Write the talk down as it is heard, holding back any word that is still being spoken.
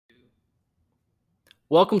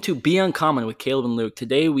Welcome to Be Uncommon with Caleb and Luke.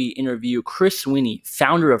 Today we interview Chris Sweeney,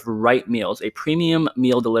 founder of Right Meals, a premium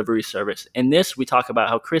meal delivery service. In this, we talk about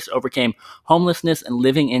how Chris overcame homelessness and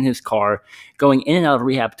living in his car, going in and out of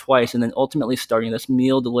rehab twice, and then ultimately starting this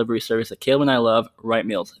meal delivery service that Caleb and I love, Right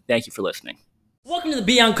Meals. Thank you for listening. Welcome to the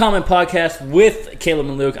Be Uncommon podcast with Caleb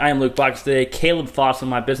and Luke. I am Luke Box today. Caleb Fossum,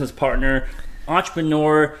 my business partner,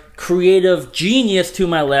 entrepreneur, creative genius to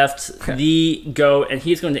my left, the GOAT, and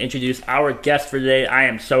he's going to introduce our guest for today. I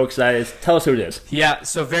am so excited. Tell us who it is. Yeah,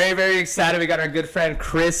 so very, very excited. We got our good friend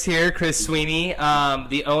Chris here, Chris Sweeney,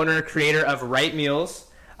 the owner, creator of Right Meals.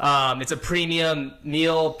 It's a premium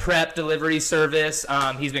meal prep delivery service.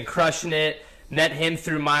 He's been crushing it. Met him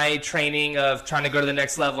through my training of trying to go to the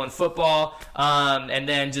next level in football, and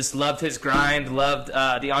then just loved his grind, loved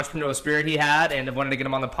the entrepreneurial spirit he had, and I wanted to get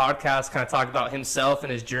him on the podcast, kind of talk about himself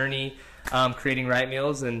and his journey creating Right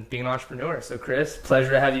Meals and being an entrepreneur. So Chris,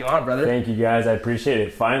 pleasure to have you on, brother. Thank you, guys. I appreciate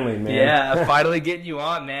it. Finally, man. Yeah, finally getting you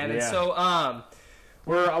on, man. Yeah. And so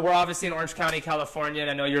we're obviously in Orange County, California, and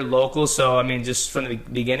I know you're local, so I mean, just from the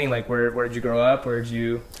beginning, like where did you grow up? Where did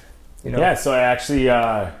you... Yeah, so I actually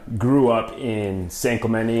grew up in San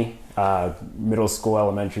Clemente, middle school,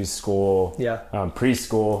 elementary school,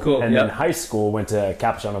 preschool, cool. And then high school, went to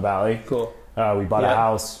Capistrano Valley. Cool. We bought a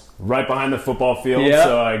house right behind the football field,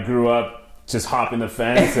 so I grew up just hopping the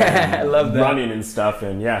fence and I love that. running and stuff,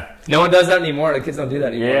 and no one does that anymore. The kids don't do that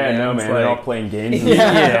anymore. Yeah, man. no, man. They're all playing games. And,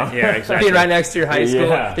 Yeah, exactly. Being right next to your high school.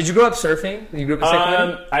 Yeah. Did you grow up surfing? Did you grow up in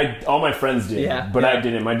San Clemente? All my friends did, but I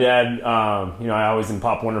didn't. My dad, I was in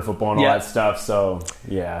Pop Warner football and all that stuff, so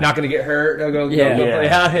Not going to get hurt. Go play.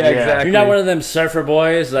 Yeah, Exactly. You're not one of them surfer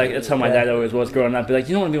boys. Like, that's how my dad always was growing up. Be like,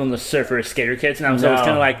 you don't want to be one of those surfer skater kids. And I was always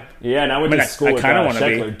kind of like... Yeah, and I went to school with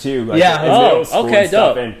Sheckler, too. Like, oh, okay,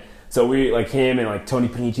 dope. And so we, like him and like Tony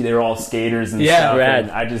Panici, they were all skaters and stuff. Rad.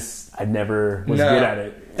 And I never was good at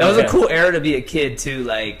it. That was a cool era to be a kid too.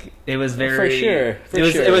 Like it was very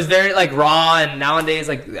It was very like raw. And nowadays,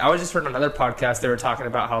 like I was just heard on another podcast, they were talking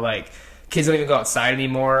about how like kids don't even go outside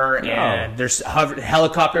anymore, and there's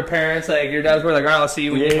helicopter parents. Like your dad's like, all right, I'll see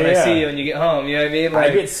you when I see you when you get home. You know what I mean?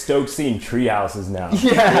 Like, I get stoked seeing tree houses now.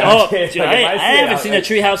 Dude, I haven't seen a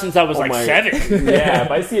tree house since I was 7. Yeah, if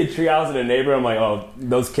I see a tree house in a neighborhood, I'm like, oh,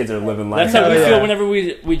 those kids are living life. That's how we feel whenever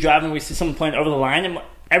we drive and we see someone playing over the line, and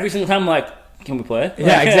every single time I'm like, can we play?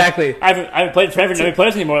 Yeah, exactly. I haven't played forever. Nobody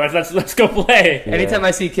plays anymore. Let's go play. Yeah. Anytime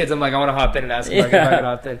I see kids, I'm like, I want to hop in and ask them if I can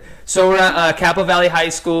hop in. So we're at Capital Valley High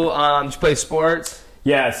School. Did you play sports?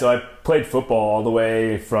 Yeah, so I played football all the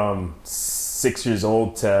way from 6 years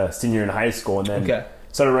old to senior in high school, and then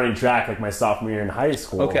started running track like my sophomore year in high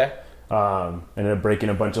school. Ended up breaking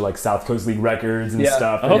a bunch of like South Coast League records and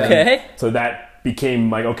stuff. And so that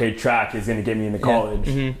became like, okay, track is going to get me into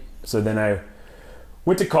college. So then I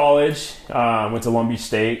went to college, went to Long Beach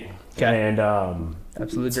State, and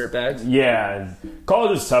absolute dirtbags. Yeah, college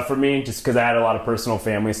was tough for me just because I had a lot of personal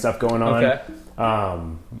family stuff going on.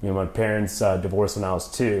 My parents divorced when I was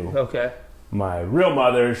 2. My real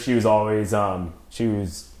mother, she was always involved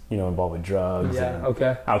with drugs and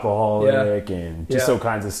alcoholic and just all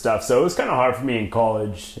kinds of stuff. So it was kind of hard for me in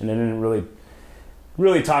college, and I didn't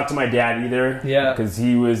really talk to my dad either. Because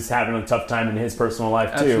he was having a tough time in his personal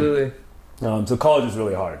life too. Absolutely. So college was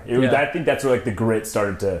really hard. I think that's where like the grit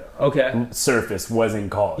started to surface, was in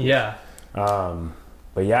college.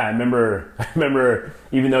 But yeah, I remember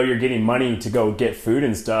even though you're getting money to go get food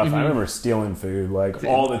and stuff, I remember stealing food like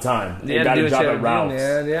all the time. I got a job at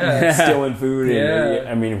Ralph's, stealing food. And,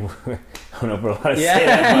 I mean, I don't know if we're allowed to say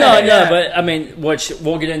that. But I mean, which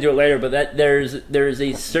we'll get into it later. But that there's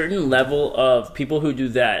a certain level of people who do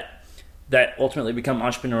that ultimately become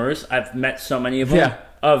entrepreneurs. I've met so many of them.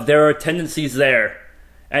 There are tendencies there,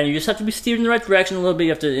 and you just have to be steered in the right direction a little bit.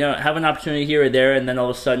 You have to have an opportunity here or there, and then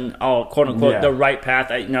all of a sudden, quote unquote, the right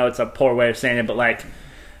path. I know it's a poor way of saying it, but like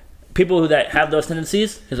people that have those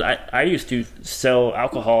tendencies, because I used to sell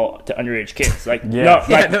alcohol to underage kids. Like no,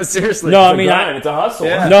 seriously. No, I mean it's a hustle.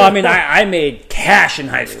 No, I mean I made cash in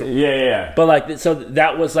high school. But like so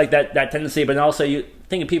that was like that tendency, but also you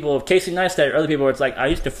think of people of Casey Neistat or other people where it's like I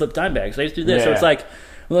used to flip dime bags. I used to do this. So it's like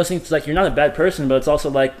one of those things. It's like you're not a bad person, but it's also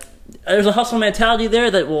like there's a hustle mentality there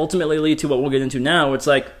that will ultimately lead to what we'll get into now. It's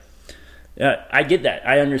like I get that.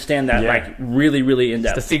 I understand that like really, really in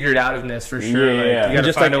depth. Just the figured outness for sure. You got to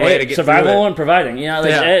just find a way to get survival and providing.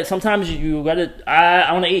 Sometimes you got to.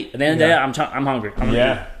 I want to eat. At the end of the day, I'm hungry.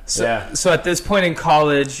 So at this point in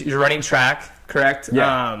college, you're running track. Correct.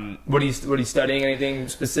 What are you studying? Anything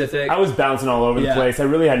specific? I was bouncing all over the place. I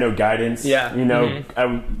really had no guidance.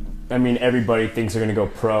 I mean, everybody thinks they're going to go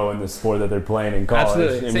pro in the sport that they're playing in college.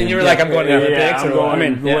 Absolutely. I so mean, you were like, I'm going to the Olympics? Yeah, I'm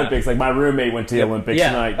going to the yeah. Olympics. Like, my roommate went to the Olympics,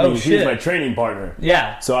 and he was my training partner.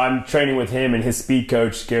 Yeah. So I'm training with him and his speed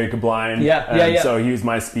coach, Gary Kabline. So he was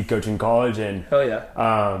my speed coach in college. And,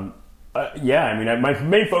 I mean, my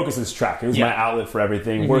main focus was track. It was my outlet for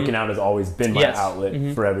everything. Working out has always been my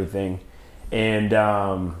outlet for everything. And,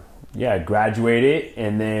 I graduated,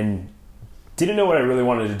 and then didn't know what I really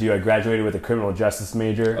wanted to do. I graduated with a criminal justice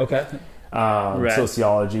major. Okay.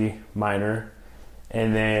 Sociology minor.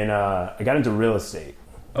 And then I got into real estate.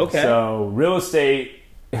 Okay. So real estate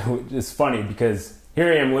is funny because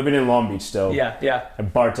here I am living in Long Beach still. Yeah. I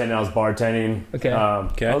was bartending. Okay.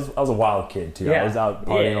 I was a wild kid too. I was out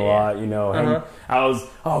partying a lot, you know. And I was,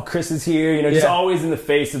 Chris is here, you know, just always in the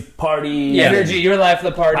face of party. Energy, your life of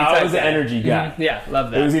the party. I was an energy guy. Yeah,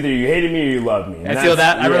 love that. It was either you hated me or you loved me. I feel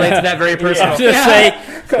that. I relate to that very personally. I was going to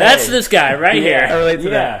say, that's this guy right here. I relate to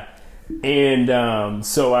that. And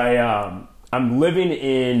so I'm living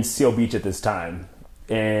in Seal Beach at this time,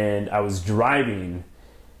 and I was driving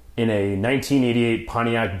in a 1988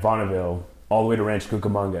 Pontiac Bonneville all the way to Rancho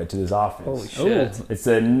Cucamonga to this office. Holy shit!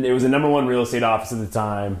 It was a #1 real estate office at the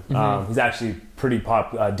time. He's actually pretty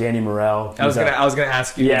popular. Danny Morell. I was gonna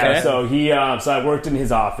ask you. Yeah, okay. So he so I worked in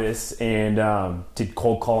his office and did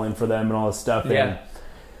cold calling for them and all this stuff. And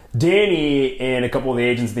Danny and a couple of the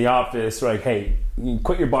agents in the office were like, "Hey, you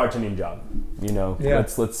quit your bartending job. You know,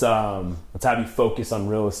 let's have you focus on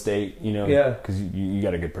real estate. You know, because you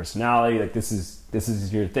got a good personality. Like this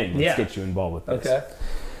is your thing. Let's get you involved with this." Okay.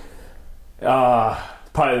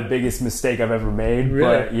 Probably the biggest mistake I've ever made.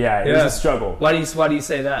 Really? But it was a struggle. Why do you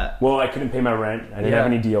say that? Well, I couldn't pay my rent. I didn't have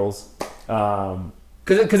any deals.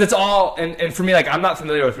 Because it's all, and for me, like, I'm not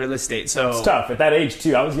familiar with real estate, so it's tough at that age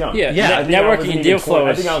too. I was young. Networking, deal flow.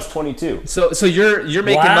 I think I was 22. So you're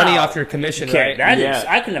making money off your commission, right?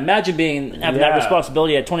 I can imagine having that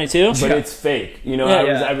responsibility at 22. But it's fake. You know,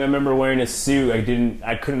 I remember wearing a suit.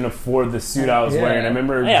 I couldn't afford the suit I was wearing. I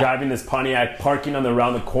remember driving this Pontiac, parking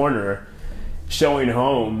around the corner, showing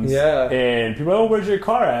homes. And people, oh, where's your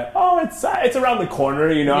car at? Oh, it's around the corner.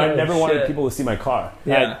 You know, I never wanted people to see my car.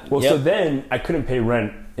 So then I couldn't pay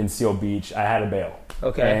rent in Seal Beach. I had to bail.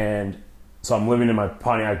 Okay. And so I'm living in my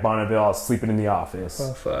Pontiac Bonneville. I was sleeping in the office.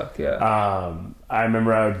 Oh, fuck, yeah. I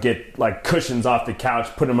remember I would get, like, cushions off the couch,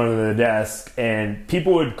 put them under the desk, and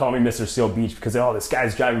people would call me Mr. Seal Beach because, this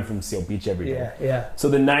guy's driving from Seal Beach every day. Yeah. So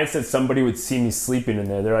the nights that somebody would see me sleeping in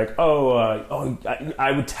there, they're like,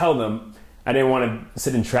 I would tell them, I didn't want to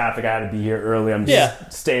sit in traffic. I had to be here early. I'm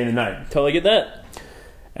just staying the night. Totally get that.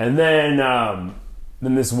 And then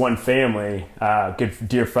this one family,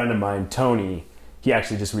 dear friend of mine, Tony, he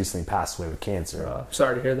actually just recently passed away with cancer.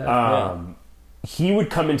 Sorry to hear that. He would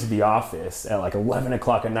come into the office at like 11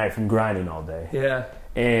 o'clock at night from grinding all day. Yeah.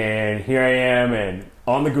 And here I am, and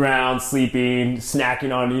on the ground, sleeping,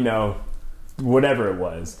 snacking on, whatever it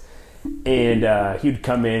was. And he'd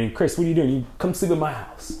come in, Chris, what are you doing? You come sleep at my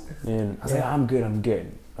house. And I was like, I'm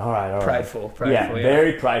good. All right. Prideful. Yeah,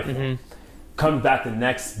 very prideful. Mm-hmm. Comes back the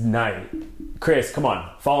next night. Chris, come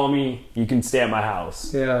on, follow me. You can stay at my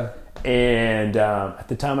house. Yeah. And at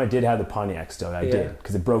the time I did have the Pontiac still. I did,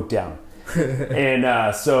 because it broke down.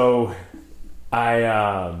 And so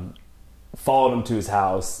I followed him to his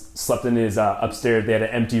house, slept in his upstairs. They had an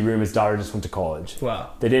empty room. His daughter just went to college.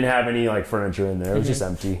 Wow. They didn't have any like furniture in there. It was just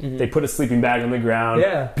empty. Mm-hmm. They put a sleeping bag on the ground.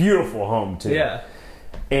 Yeah. Beautiful home too. Yeah.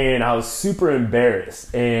 And I was super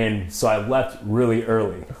embarrassed. And so I left really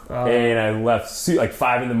early. And I left like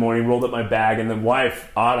 5 in the morning, rolled up my bag. And the wife,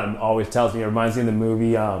 Autumn, always tells me, it reminds me of the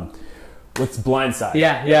movie, what's Blindside?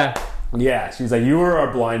 Yeah. Yeah, she's like, you were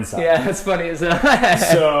our blind side. Yeah, that's funny.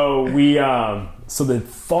 So we, so the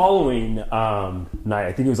following night,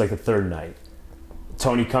 I think it was like the third night,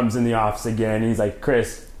 Tony comes in the office again. He's like,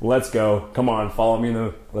 Chris, let's go. Come on, follow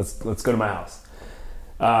me. Let's go to my house.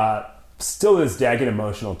 Still to this day, I get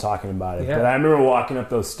emotional talking about it. Yeah. But I remember walking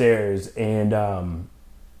up those stairs and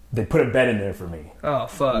they put a bed in there for me. Oh,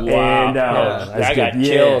 fuck. Wow. And I got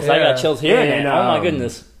chills. Yeah. I got chills here. And, oh, my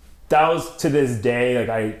goodness. That was, to this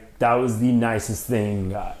day, that was the nicest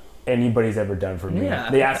thing anybody's ever done for me.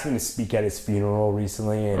 Yeah. They asked me to speak at his funeral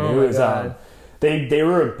recently, and it was they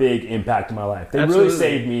were a big impact in my life. They really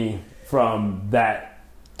saved me from that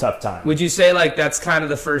tough time. Would you say like that's kind of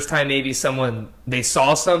the first time maybe they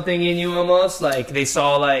saw something in you almost? Like they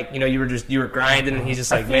saw like, you were grinding and he's just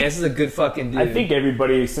like, man, this is a good fucking dude. I think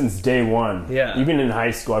everybody since day one, even in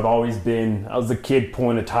high school, I was the kid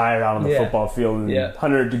pulling a tire out on the football field in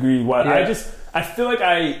 100-degree weather. Yeah. I feel like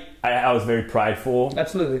I was very prideful.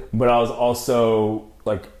 Absolutely. But I was also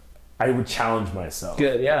like, I would challenge myself.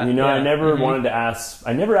 Good, yeah. You know, yeah. I never wanted to ask.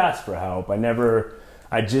 I never asked for help. I never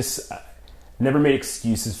made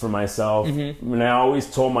excuses for myself. And I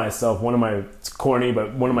always told myself, it's corny,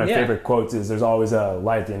 but one of my favorite quotes is, there's always a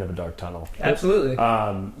light at the end of a dark tunnel. Absolutely.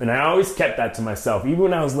 And I always kept that to myself, even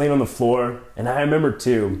when I was laying on the floor. And I remember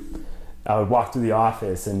too, I would walk through the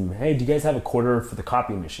office and, hey, do you guys have a quarter for the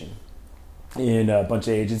copy machine? And a bunch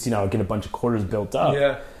of agents, I would get a bunch of quarters built up.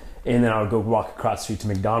 Yeah. And then I would go walk across the street to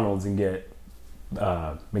McDonald's and get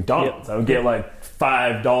McDonald's. I would get like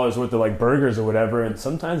 $5 worth of like burgers or whatever, and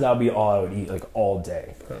sometimes that'll be all I would eat like all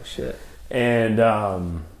day. Oh shit. And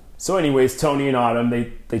so anyways, Tony and Autumn,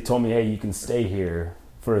 they told me, hey, you can stay here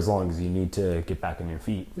for as long as you need to get back on your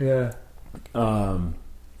feet. Yeah.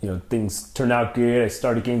 Things turned out good. I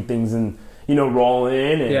started getting things in,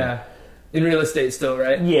 rolling. And in real estate still,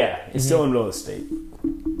 right? Yeah, it's still in real estate.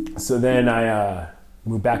 So then I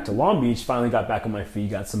moved back to Long Beach, finally got back on my feet,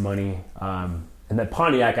 got some money. And then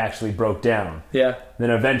Pontiac actually broke down. Yeah. Then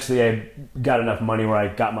eventually I got enough money where I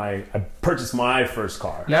purchased my first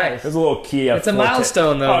car. Nice. It was a little Kia It's Forte. a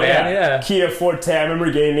milestone though, man. Yeah. Kia Forte. I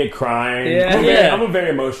remember getting it, crying. Yeah. I'm a very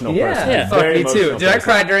emotional person. Yeah. Fuck Very me too. emotional Dude, I person.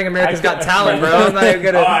 cried during America's Got Talent, bro. I'm not even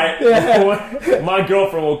gonna. All right. My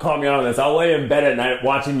girlfriend will call me out on this. I'll lay in bed at night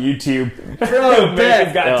watching YouTube. Bro,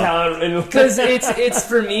 America's Got Talent. Because it's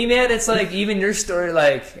for me, man. It's like even your story,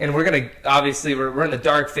 like, and we're gonna obviously we're in the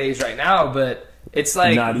dark phase right now, but it's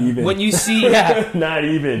like not even when you see not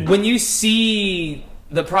even when you see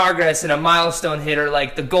the progress and a milestone hit or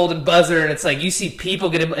like the golden buzzer, and it's like you see people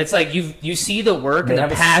get it. It's like you see the work and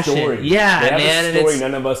the passion. Yeah, they have man. a story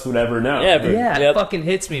none of us would ever know. Yeah, it fucking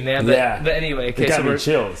hits me, man. But anyway, okay,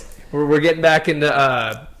 so we're getting back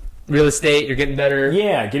into real estate. You're getting better.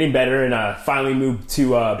 Yeah, getting better, and finally moved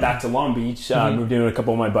to back to Long Beach. Moved in with a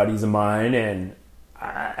couple of my buddies of mine, and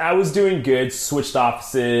I was doing good. Switched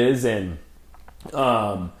offices and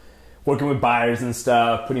working with buyers and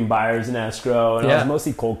stuff, putting buyers in escrow, and I was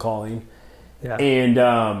mostly cold calling. Yeah.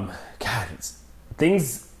 And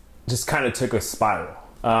things just kind of took a spiral.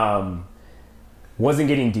 Wasn't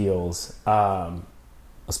getting deals.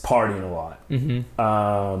 Was partying a lot.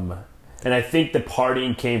 And I think the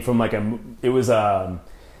partying came from it was a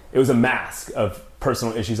mask of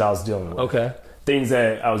personal issues I was dealing with. Okay. Things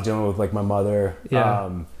that I was dealing with, like my mother. Yeah.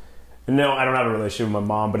 No, I don't have a relationship with my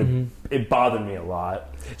mom, but it bothered me a lot.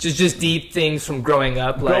 Just deep things from growing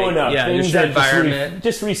up, things your environment,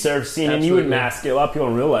 just resurfacing, Absolutely. And you would mask it. A lot of people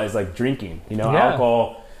don't realize, like drinking,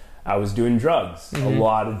 alcohol. I was doing drugs, a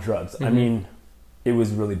lot of drugs. I mean, it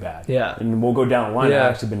was really bad. Yeah, and we'll go down the line.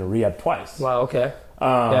 I've actually been to rehab twice. Wow. Okay.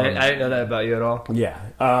 I didn't know that about you at all.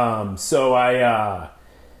 Yeah. So I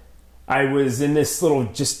was in this little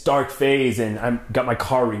just dark phase, and I got my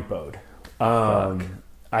car repoed.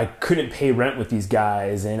 I couldn't pay rent with these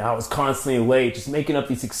guys, and I was constantly late, just making up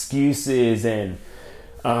these excuses, and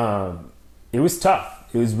it was tough.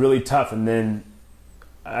 It was really tough. And then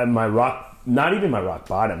not even my rock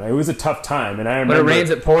bottom. It was a tough time, and I remember. But it rains,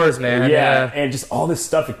 it pours, man. Yeah, and just all this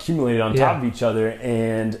stuff accumulated on top of each other,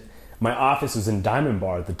 and my office was in Diamond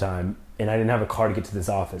Bar at the time, and I didn't have a car to get to this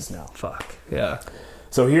office now. Fuck. Yeah.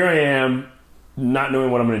 So here I am, not knowing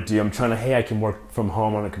what I'm going to do. I'm trying to, I can work from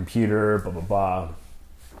home on a computer, blah, blah, blah.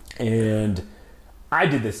 And I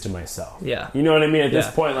did this to myself. Yeah. You know what I mean? At this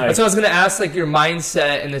point, that's what I was going to ask, your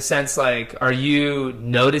mindset in the sense, are you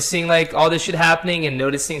noticing, all this shit happening and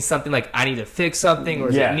noticing something I need to fix something, or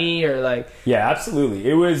is it me, or Yeah, absolutely.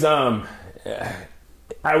 It was, I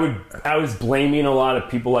was blaming a lot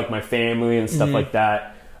of people, my family and stuff like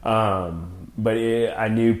that. But I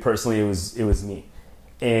knew personally it was me.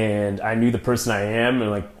 And I knew the person I am,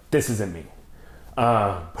 and this isn't me.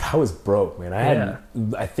 But I was broke, man.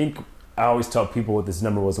 I think I always tell people what this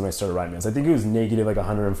number was when I started writing this. I think it was negative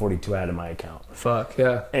 142 I had in my account. Fuck,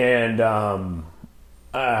 yeah. And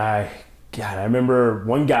I remember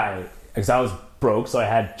one guy, because I was broke, so I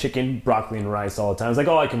had chicken, broccoli, and rice all the time. I was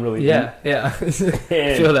all I can really eat. Yeah.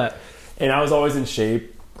 Feel that. And I was always in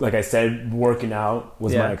shape. Like I said, working out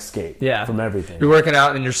was my escape from everything. You're working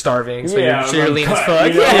out and you're starving, so you're lean as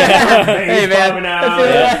fuck. Hey, man.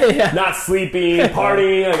 Out, not sleeping,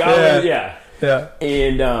 partying.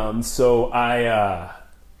 And so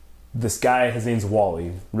this guy, his name's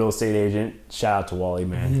Wally, real estate agent. Shout out to Wally,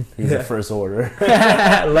 man. He's the first order.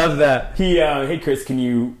 Love that. He, hey Chris,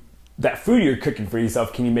 that food you're cooking for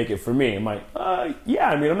yourself, can you make it for me? I'm like, yeah.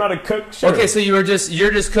 I mean, I'm not a cook. Sure. Okay, so you're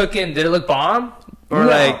just cooking. Did it look bomb? Or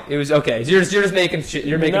it was okay. So you're just making shit.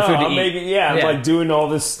 You're making food to eat. I'm doing all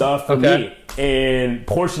this stuff for me and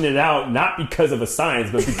portioning it out, not because of a science,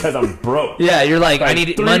 but because I'm broke. Yeah, you're I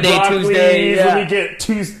need Monday, Tuesday. Let me get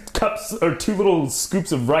 2 cups or 2 little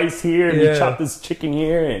scoops of rice here, and we chop this chicken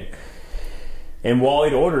here, and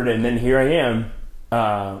Wally ordered it, and then here I am.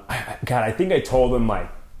 God, I think I told him like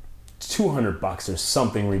 $200 or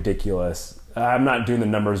something ridiculous. I'm not doing the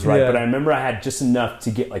numbers right, but I remember I had just enough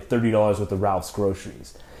to get like $30 worth of Ralph's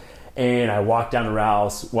groceries. And I walked down to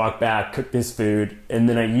Ralph's, walked back, cooked his food, and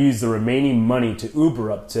then I used the remaining money to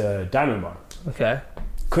Uber up to Diamond Bar. Okay.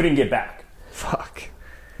 Couldn't get back. Fuck.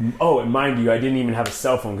 Oh, and mind you, I didn't even have a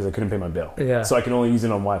cell phone because I couldn't pay my bill. Yeah. So I can only use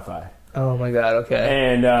it on Wi-Fi. Oh my God,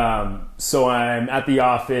 okay. And so I'm at the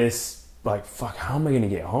office, like, fuck, how am I going to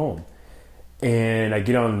get home? And I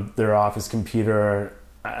get on their office computer.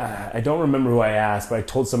 I don't remember who I asked, but I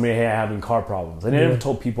told somebody, hey, I'm having car problems. I never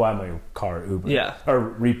told people I had my car Uber. Yeah.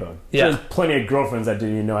 Or repo. Yeah. There's plenty of girlfriends that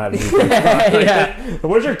didn't even know how to repo.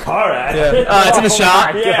 Where's your car at? Yeah. It's in the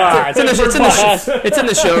shop. Yeah. It's in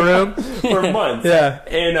the showroom. For months. Yeah.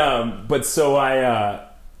 And, but so I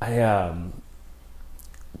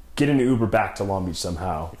get an Uber back to Long Beach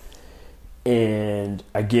somehow. And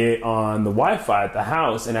I get on the Wi-Fi at the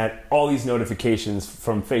house, and I had all these notifications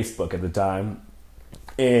from Facebook at the time.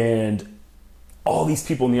 And all these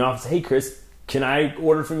people in the office, hey, Chris, can I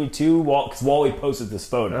order from you too? Because Wally posted this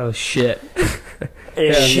photo. Oh, shit.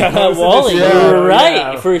 Shout out Wally. You're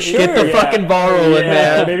right, for sure. Get the fucking ball rolling,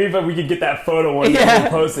 man. Maybe if we could get that photo one day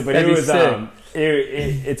and post it. But it was,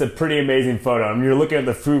 it's a pretty amazing photo. I mean, you're looking at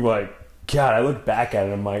the food like, God, I look back at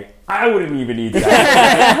it, I'm like, I wouldn't even eat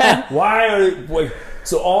that. Why are, like,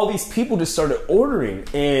 so all these people just started ordering,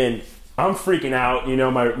 and I'm freaking out. You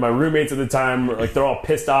know, my roommates at the time, like, they're all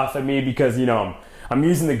pissed off at me because, you know, I'm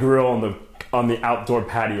using the grill on the outdoor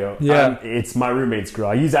patio. Yeah. It's my roommate's grill.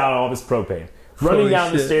 I use out all this propane. Running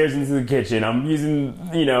down the stairs into the kitchen. I'm using,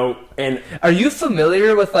 you know, and... Are you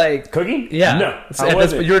familiar with, like... Cooking? Yeah. No, I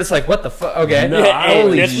wasn't. You were just like, what the fuck? Okay. No,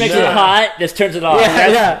 this makes it hot. This turns it off.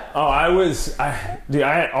 Yeah. Oh, I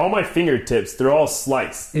had all my fingertips. They're all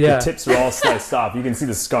sliced. Yeah. The tips are all sliced off. You can see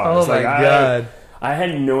the scars. Oh, my God. I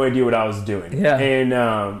had no idea what I was doing. Yeah. And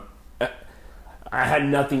I had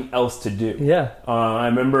nothing else to do. Yeah. I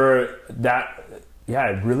remember that... Yeah, I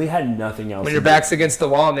really had nothing else. When your back's against the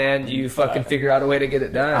wall, man, you fucking figure out a way to get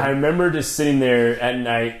it done. I remember just sitting there at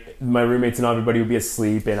night, my roommates and everybody would be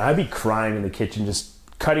asleep, and I'd be crying in the kitchen, just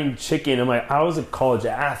cutting chicken. I'm like, I was a college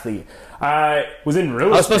athlete. I was in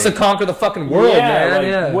real estate. I was supposed to conquer the fucking world,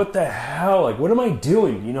 man. Like, what the hell? Like, what am I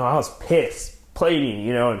doing? You know, I was pissed, plating,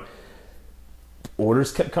 you know, and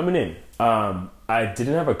orders kept coming in. I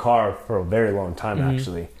didn't have a car for a very long time,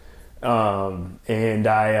 actually. And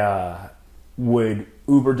I... would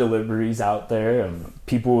Uber deliveries out there, and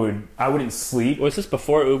I wouldn't sleep. Was this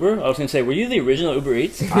before Uber? I was going to say, were you the original Uber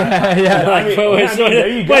Eats? There you go. Wait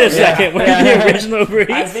a second. Were you the original Uber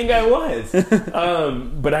Eats? I think I was.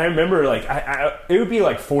 But I remember, like, it would be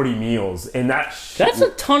like 40 meals, and that's a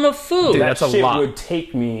ton of food. Dude, that's a lot. Would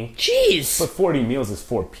take me. Jeez. But 40 meals is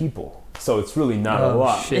 4 people, so it's really not a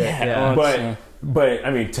lot. Shit. Yeah. But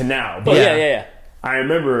I mean, to now. But yeah. I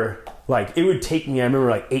remember. Like, it would take me, I remember,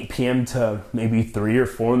 like, 8 p.m. to maybe 3 or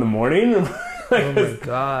 4 in the morning. Oh, my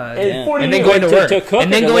God. And then going to work.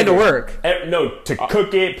 And then going to work. No, to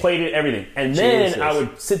cook it, plate it, everything. And then I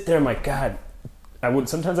would sit there and, like, God,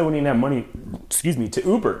 sometimes I wouldn't even have money, to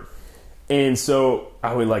Uber. And so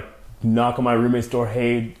I would, like, knock on my roommate's door.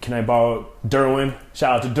 Hey, can I borrow Derwin?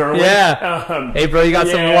 Shout out to Derwin. Yeah. Hey, bro, you got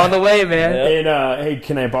something along the way, man. And, hey,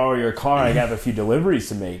 can I borrow your car? I have a few deliveries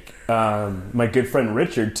to make. My good friend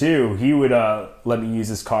Richard, too, he would let me use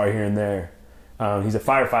his car here and there. He's a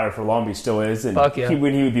firefighter for Long Beach, still is. And Fuck yeah.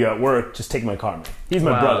 When he would be at work, just take my car, man. He's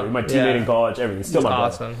my brother, my teammate in college, everything. Still my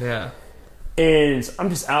brother. Awesome, yeah. And I'm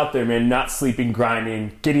just out there, man, not sleeping,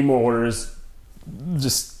 grinding, getting more orders,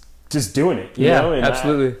 just doing it. You know? And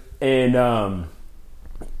absolutely.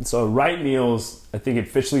 So Right Meals, I think it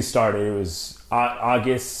officially started, it was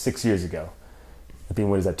August 6 years ago. I think,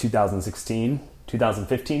 what is that, 2016?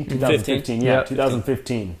 2015? 2015, yeah,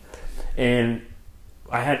 2015. And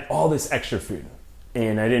I had all this extra food.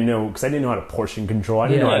 And I didn't know, because I didn't know how to portion control. I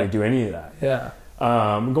didn't know how to do any of that. Yeah.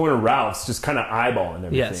 I'm going to Ralph's, just kind of eyeballing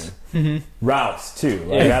everything. Yes. Mm-hmm. Ralph's, too.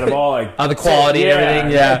 Like, out of all, like... the quality and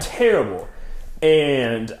everything, yeah. Terrible.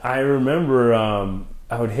 And I remember...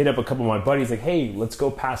 I would hit up a couple of my buddies, like, hey, let's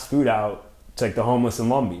go pass food out to, like, the homeless in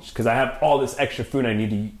Long Beach, because I have all this extra food, I need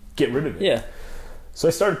to get rid of it. Yeah. So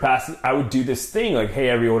I started passing. I would do this thing, like, hey,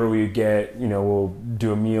 every order we get, you know, we'll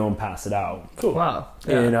do a meal and pass it out. Cool. Wow.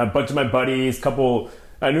 Yeah. And a bunch of my buddies,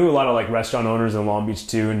 I knew a lot of, like, restaurant owners in Long Beach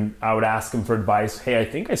too, and I would ask them for advice. Hey, I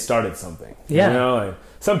think I started something. Yeah. You know, like,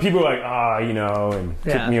 some people are like, you know, and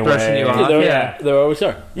kick me brushing away. you off. There always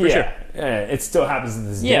are. For sure. it still happens to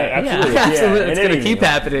this day. Yeah, absolutely. Yeah, absolutely. Yeah, It's and going to keep anything.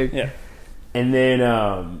 happening. Yeah. And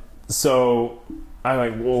then, so I'm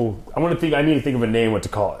like, well, I need to think of a name what to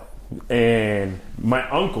call it. And my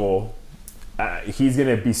uncle, he's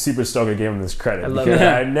going to be super stoked I gave him this credit because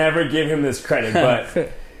I never give him this credit,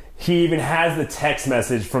 but he even has the text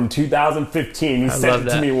message from 2015. He sent it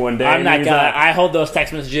to me one day. I'm not gonna. I hold those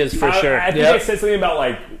text messages for sure. I think I said something about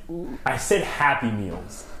I said Happy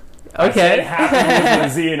Meals. Okay. I said Happy Meals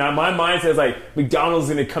with a Z, and my mind says McDonald's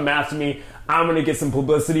is going to come after me. I'm going to get some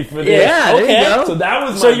publicity for this. Yeah, okay. there you go. So that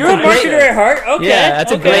was So you're a marketer at heart? Okay. Yeah,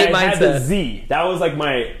 that's a great I had the mindset. Z. That was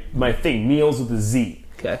my thing. Meals with the Z.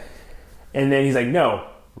 Okay. And then he's like, no.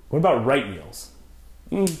 What about Right Meals?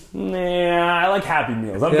 Nah, I like Happy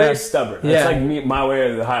Meals. I'm very stubborn. Yeah. It's like my way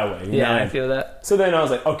or the highway. You know? I feel that. So then I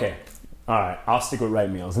was like, okay, all right, I'll stick with Right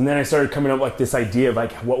Meals. And then I started coming up this idea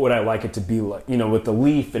of what would I like it to be like, with the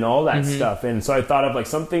leaf and all that stuff. And so I thought of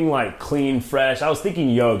something clean, fresh. I was thinking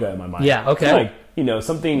yoga in my mind. Yeah, okay.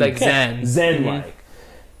 Something like Zen. Zen-like.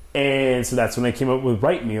 And so that's when I came up with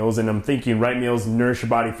Right Meals. And I'm thinking Right Meals nourish your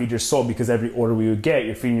body, feed your soul, because every order we would get,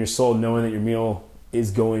 you're feeding your soul knowing that your meal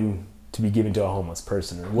is going to be given to a homeless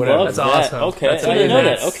person or whatever. Love That's that. awesome. Okay, That's I didn't know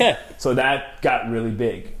amazing. that. Okay. So that got really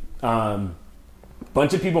big.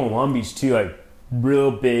 Bunch of people in Long Beach too,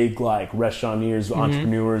 real big restaurateurs,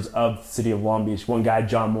 entrepreneurs of the city of Long Beach. One guy,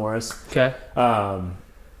 John Morris. Okay.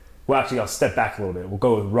 Well, actually, I'll step back a little bit. We'll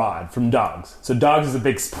go with Rod from Dogs. So Dogs is a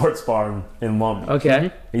big sports bar in Long Beach.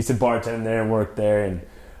 Okay. I used to bartend there and work there. And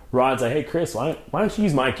Rod's like, hey, Chris, why don't you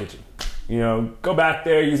use my kitchen? Go back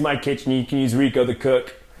there, use my kitchen. You can use Rico the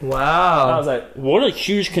cook. Wow. I was like, What a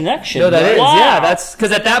huge connection. No, that is. Wow. Yeah, that's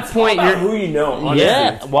because at that point all you're. about who you know. Honestly.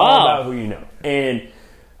 Yeah, It's wow. all about who you know. And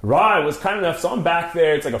Rod was kind enough, so I'm back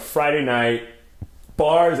there. It's like a Friday night.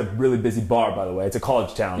 Bar is a really busy bar, by the way. It's a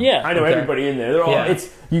college town. Yeah. I know Okay. everybody in there. They're all. Yeah.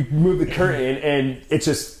 You move the curtain and it's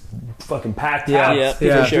just fucking packed Yeah. out. Yeah,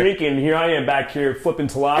 People for sure. drinking. Here I am back here flipping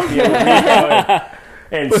tilapia with Rico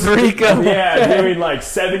and With Rico. Yeah, doing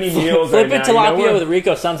 70 meals. Flipping right now. tilapia with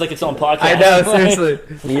Rico sounds like its own podcast. I know, seriously.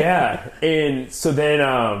 Yeah, and so then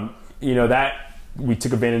that we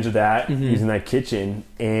took advantage of that using that kitchen.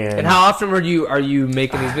 And how often are you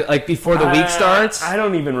making these before the week starts? I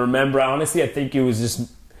don't even remember. Honestly, I think it was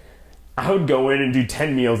just I would go in and do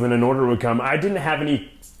 10 meals and an order would come. I didn't have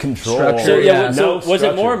any control. Structure, So, yeah. so No was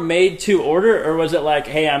it more structure. made to order, or was it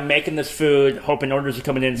hey, I'm making this food, hoping orders are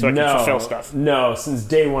coming in so I can fulfill stuff? No, since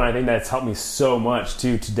day one, I think that's helped me so much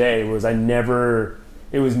too. Today was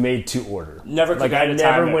it was made to order. Never cooked I ahead of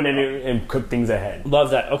never time. went in and cooked things ahead. Love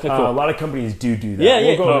that. Okay, cool. A lot of companies do that. Yeah,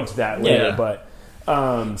 we'll go yeah. into that later, Yeah. but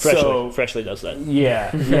Freshly does that. yeah.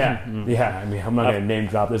 I mean, I'm not going to name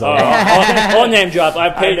drop. There's a lot. I'll name drop. I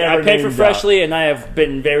paid never for name drop. Freshly, and I have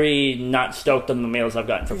been very not stoked on the meals I've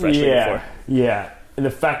gotten from Freshly before. Yeah. And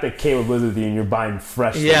the fact that Caleb lives with you and you're buying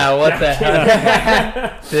Freshly. Yeah, what the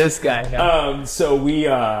heck? This guy. No. So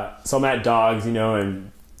I'm at Dogs,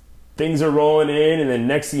 and things are rolling in, and then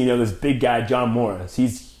next thing you know, this big guy, John Morris,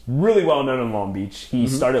 he's really well known in Long Beach. He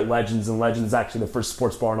started Legends, and Legends is actually the first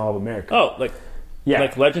sports bar in all of America. Oh, yeah.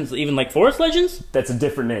 like Legends, even like Forest Legends? That's a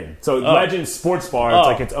different name. So Legends Sports Bar, it's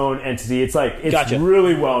like its own entity. It's Gotcha.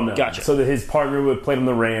 really well known. Gotcha. So that his partner would play on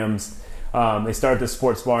the Rams. They started the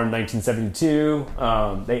sports bar in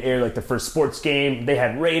 1972. They aired the first sports game. They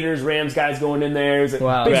had Raiders, Rams guys going in there. It was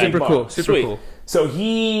Wow, big super bar. cool. Super Sweet. cool. So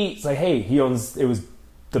he's like, hey, it was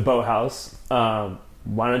the Boathouse. Why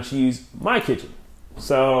don't you use my kitchen?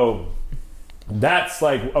 So that's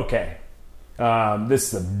okay.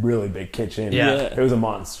 This is a really big kitchen. Yeah. It was a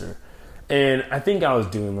monster. And I think I was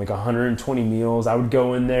doing 120 meals. I would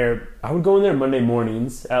go in there Monday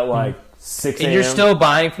mornings at 6 a.m. And you're still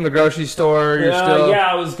buying from the grocery store. You're still.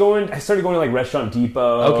 Yeah, I started going to Restaurant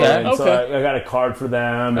Depot. Okay. And so I got a card for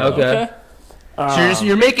them. Okay. So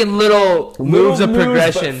you're making little moves of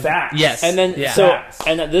progression. but fast. Yes. And then, Yeah.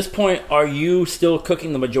 and at this point, are you still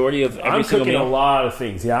cooking the majority of every I'm single cooking meal? a lot of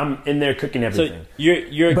things. Yeah, I'm in there cooking So everything.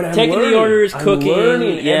 you're But I'm taking learning. the orders, I'm cooking.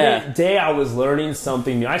 learning. Yeah. Every day I was learning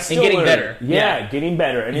something new. I still getting learn. better. Yeah, Yeah. getting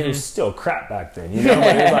better. And it was still crap back then. But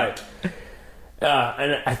it was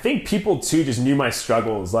and I think people too just knew my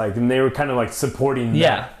struggles, and they were kind of supporting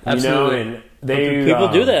Yeah, that, absolutely. and they People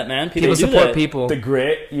do that, man. People do support that. people. the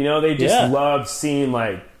grit, they just Yeah. loved seeing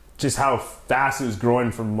just how fast it was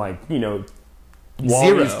growing from Zero.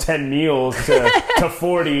 Wally's 10 meals to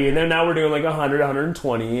 40, and then now we're doing 100,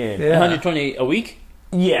 120, and 120 a week?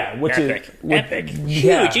 which Epic. is Epic.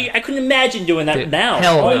 yeah. Huge. I couldn't imagine doing that now.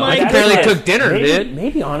 Hell oh no. my I can goodness. barely cook dinner, dude.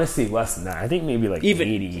 Maybe honestly less than that. I think maybe Even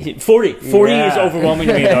 80. 40 is Yeah. overwhelming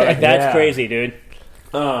to me though. That's Yeah. crazy, dude.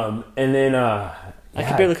 And then I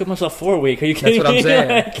could barely cook myself for a week. Are you kidding me? That's what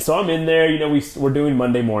I'm saying. So I'm in there, we're doing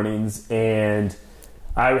Monday mornings, and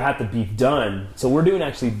I have to be done. So we're doing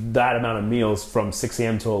actually that amount of meals from 6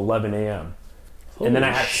 a.m. to 11 a.m. And then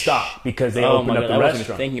I had to stop because they opened up the restaurant. I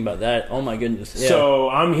wasn't thinking about that. Oh my goodness. Yeah. So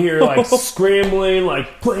I'm here like scrambling,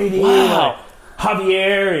 like plating. Wow. Like,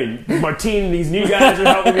 Javier and Martin, these new guys are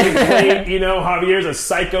helping me plate. Javier's a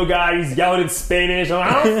psycho guy. He's yelling in Spanish. I'm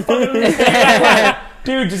like, I don't fucking understand.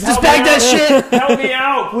 Dude, just bag that shit. Help me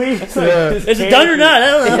out, please. Is it done or not? I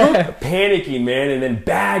don't know. Yeah. Panicking, man, and then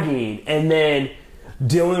bagging, and then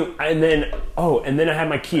dealing, and then I had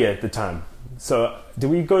my Kia at the time. So did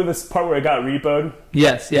we go to this part where I got repoed?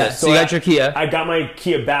 Yes. So you got your Kia. I got my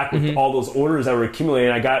Kia back with all those orders that were accumulating.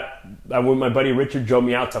 My buddy Richard drove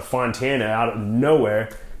me out to Fontana out of nowhere,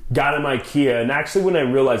 got in my Kia, and actually when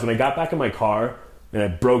I got back in my car and I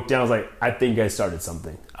broke down, I was like, I think I started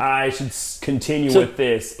something. I should continue with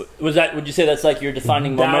this. Would you say that's like your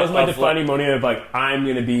defining moment? That was my defining moment of like, I'm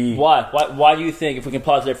going to be... Why do you think, if we can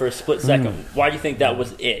pause there for a split second, why do you think that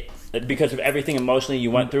was it? Because of everything emotionally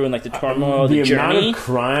you went through and like the turmoil, the journey? The amount of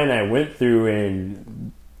crying I went through,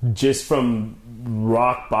 and just from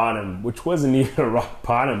rock bottom, which wasn't even a rock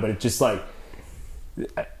bottom, but it just like...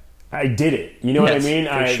 I did it. You know what I mean?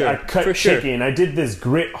 I cut chicken. I did this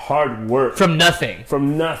grit, hard work. From nothing.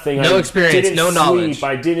 No experience, no knowledge.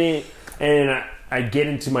 I didn't, and I get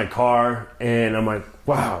into my car, and I'm like,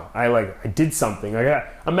 wow, I did something.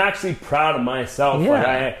 I'm actually proud of myself.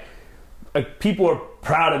 Yeah. People are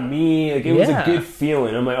proud of me. Like, it was a good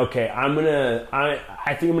feeling. I'm like, okay, I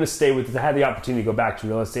think I'm gonna stay with this. I had the opportunity to go back to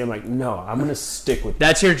real estate. I'm like, no, I'm gonna stick with this.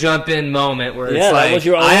 That's your jump in moment where it's like,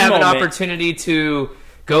 I have an opportunity to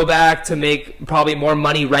go back to make probably more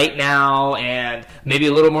money right now and maybe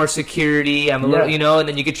a little more security. I'm a little, and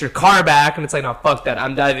then you get your car back and it's like, no, fuck that.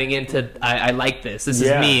 I'm diving into, I like this. This is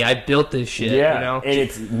me. I built this shit, And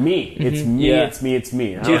it's me. It's me. It's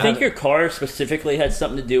me. Do you think your car specifically had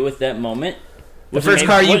something to do with that moment? The first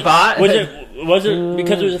car you bought? Was it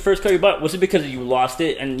because it was the first car you bought? Was it because you lost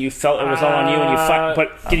it and you felt it was all on you and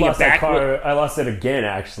but getting it back? I lost it again,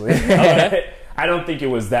 actually. Okay. I don't think it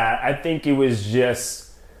was that. I think it was just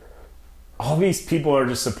all these people are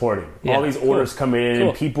just supporting. All these orders come in,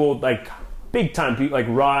 and people like big time people like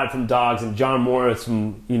Rod from Dogs and John Morris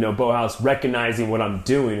from Boathouse recognizing what I'm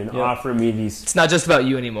doing and offering me these. It's not just about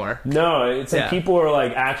you anymore. No, it's like people are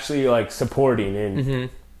like actually like supporting, and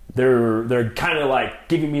they're kind of like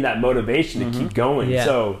giving me that motivation to keep going.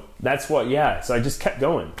 So that's what. So I just kept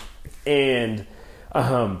going, and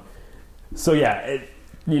orders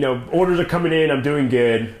are coming in. I'm doing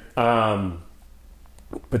good.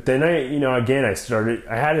 But then I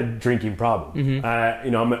had a drinking problem. I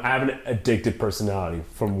have an addictive personality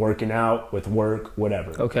from working out, with work,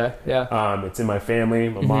 whatever. Okay, yeah. It's in my family.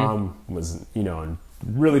 My mom was, on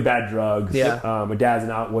really bad drugs. Yeah. My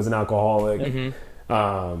dad was an alcoholic.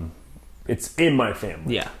 It's in my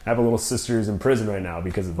family. Yeah. I have a little sister who's in prison right now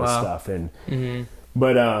because of this stuff.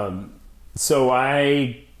 So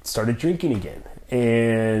I started drinking again.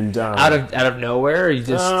 And out of nowhere, or you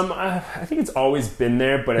just I think it's always been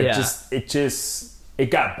there, but it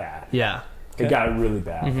got bad. Yeah, it got really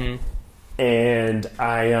bad. And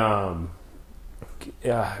I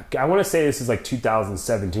want to say this is like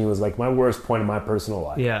 2017 was like my worst point in my personal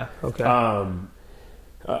life. Yeah. Okay.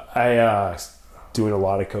 I doing a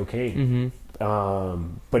lot of cocaine.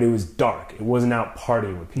 But it was dark. It wasn't out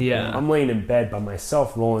partying with people. Yeah. I'm laying in bed by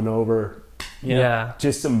myself, rolling over.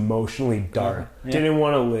 Just emotionally dark. Didn't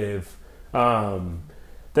want to live.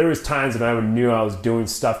 There was times when I knew I was doing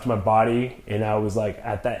stuff to my body, and I was like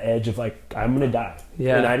at that edge of like, I'm gonna die.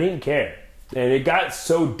 And I didn't care. And it got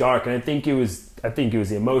so dark, and I think it was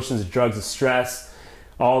the emotions, the drugs, the stress,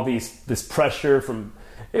 all this pressure from.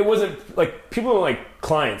 It wasn't like people like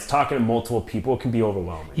clients talking to multiple people can be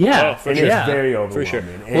overwhelming. Yeah, for sure. It's very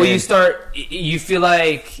overwhelming. For sure. Well, you feel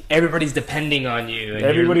like everybody's depending on you. And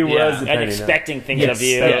everybody was depending and expecting on. things of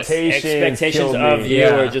you. Expectations of you,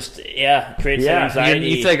 or just creates anxiety.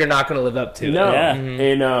 You feel like you're not going to live up to it. No.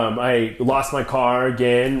 And I lost my car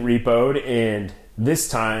again, repoed, and this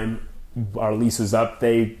time our lease was up.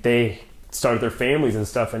 They started their families and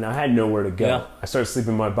stuff, and I had nowhere to go. Yeah. I started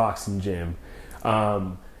sleeping in my boxing gym.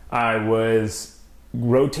 I was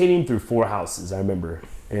rotating through 4 houses, I remember,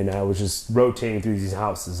 and I was just rotating through these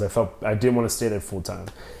houses. I didn't want to stay there full time.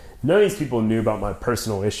 None of these people knew about my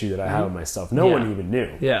personal issue that I had with myself. No one even knew.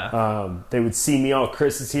 They would see me,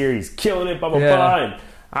 Chris is here, he's killing it, blah, blah, blah, and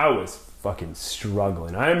I was fucking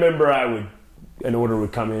struggling. I remember an order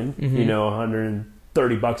would come in,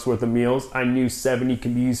 $130 worth of meals. I knew 70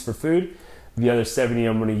 can be used for food. The other 70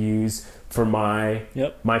 I'm going to use for my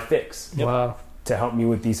fix. Wow. to help me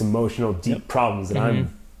with these emotional, deep problems that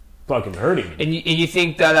I'm fucking hurting. And you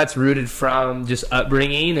think that that's rooted from just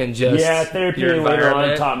upbringing and just therapy later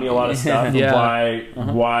on taught me a lot of stuff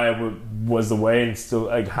of why I was the way, and still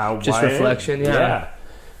like how just reflection.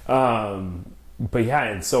 But yeah,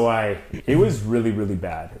 and so it was really, really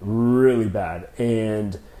bad,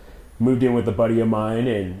 and moved in with a buddy of mine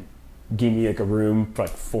and gave me like a room for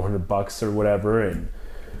like $400 or whatever, and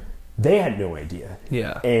they had no idea.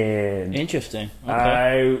 Yeah. And interesting.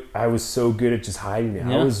 Okay. I was so good at just hiding it.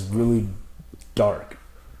 I was really dark.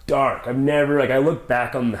 I've never, like, I look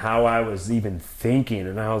back on how I was even thinking,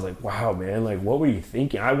 and I was like, wow, man, like, what were you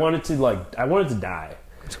thinking? I wanted to die.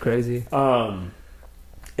 It's crazy. And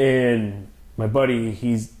my buddy,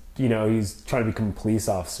 he's trying to become a police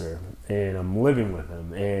officer, and I'm living with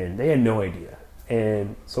him, and they had no idea.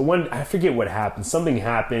 And so I forget what happened. Something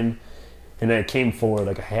happened, and I came forward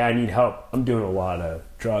like, hey, I need help. I'm doing a lot of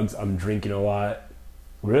drugs. I'm drinking a lot.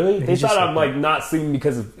 Really? They thought I'm like not sleeping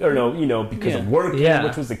because of work,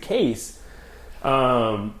 which was the case.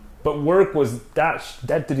 But work was that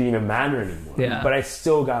didn't even matter anymore. Yeah. But I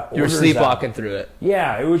still got you were sleepwalking through it.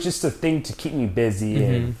 Yeah, it was just a thing to keep me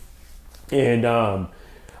busy, and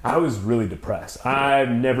I was really depressed. I've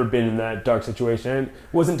never been in that dark situation. I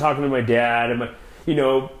wasn't talking to my dad, and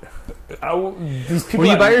these people. Were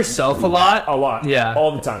you by yourself a lot? A lot. Yeah.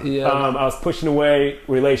 All the time. Yeah. I was pushing away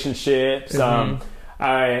relationships.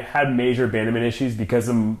 I had major abandonment issues because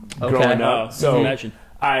I'm growing up. So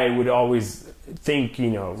I would always think,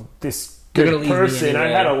 this good person. Anyway.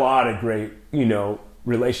 I had a lot of great,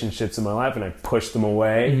 relationships in my life, and I pushed them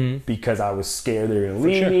away because I was scared they were going to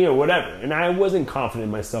leave me or whatever. And I wasn't confident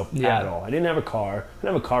in myself at all. I didn't have a car. I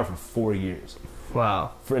didn't have a car for 4 years.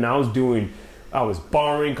 Wow. And I was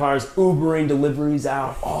borrowing cars, Ubering deliveries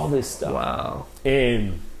out, all this stuff. Wow.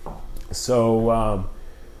 And so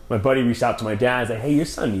my buddy reached out to my dad and said, hey, your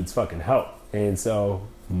son needs fucking help. And so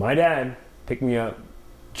my dad picked me up,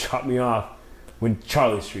 dropped me off, went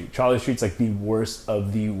Charlie Street. Charlie Street's like the worst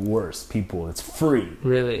of the worst people. It's free.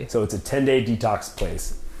 Really? So it's a 10-day detox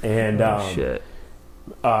place. And shit.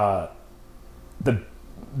 That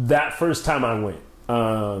first time I went,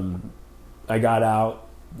 I got out.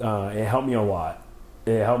 It helped me a lot.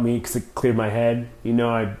 It helped me because it cleared my head. I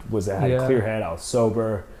had a clear head. I was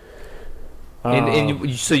sober.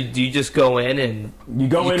 So do you just go in and you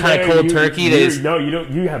kind of cold turkey? No, you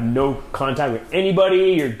don't. You have no contact with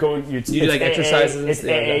anybody. You're going. You do like exercises.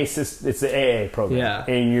 It's the AA program. Yeah.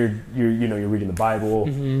 And you're reading the Bible.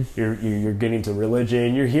 You're getting to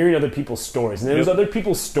religion. You're hearing other people's stories, and there's other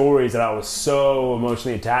people's stories that I was so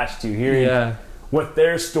emotionally attached to. Hearing what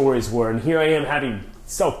their stories were, and here I am having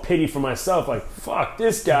self-pity for myself, like, fuck,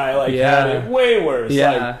 this guy had it way worse.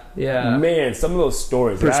 Man, some of those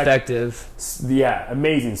stories, perspective,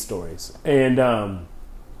 amazing stories. And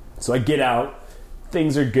so I get out,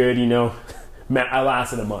 things are good, I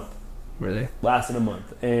lasted a month. Really? Lasted a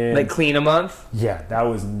month. And like clean a month? Yeah, that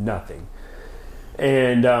was nothing.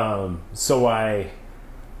 And so I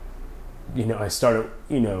started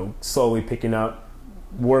slowly picking up.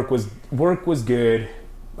 Work was good,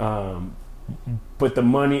 but the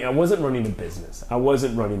money, I wasn't running a business. I was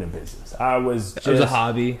just, it was a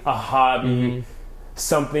hobby,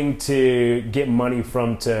 something to get money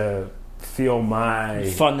from, to feel my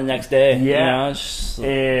fun the next day.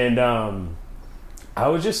 And I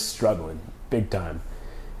was just struggling big time.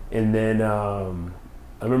 And then I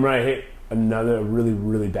remember I hit another really,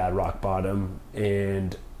 really bad rock bottom,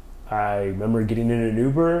 and I remember getting in an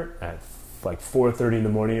Uber at like 4:30 in the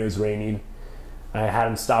morning. It was raining. I had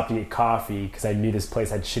him stop to get coffee because I knew this place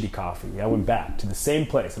had shitty coffee. I went back to the same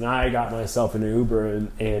place, and I got myself in an Uber,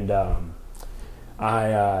 and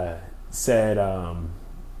I said, I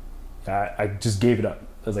just gave it up.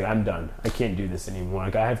 I was like, I'm done. I can't do this anymore.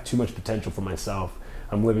 Like, I have too much potential for myself.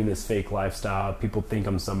 I'm living this fake lifestyle. People think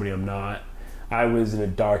I'm somebody I'm not. I was in a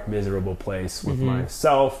dark, miserable place with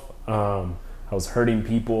myself. I was hurting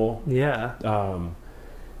people.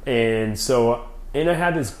 And I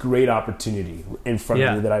had this great opportunity in front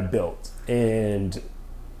of me that I built, and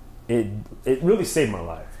it really saved my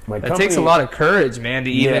life. It takes a lot of courage, man,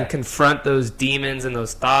 to even confront those demons and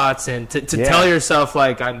those thoughts, and to tell yourself,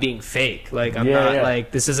 like, I'm being fake, like I'm not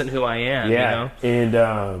like, this isn't who I am. And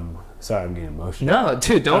sorry, I'm getting emotional. No,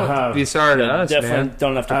 dude, don't be sorry to us, definitely man.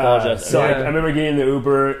 don't have to apologize. So I remember getting in the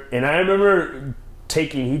Uber, and I remember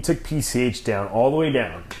he took PCH down all the way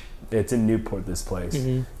down. It's in Newport, this place,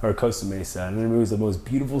 or Costa Mesa, and it was the most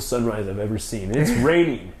beautiful sunrise I've ever seen. And it's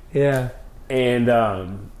raining. And I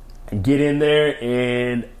get in there,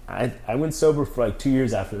 and I went sober for like 2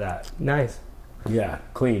 years after that. Nice. Yeah,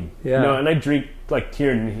 clean. Yeah. No, and I drink like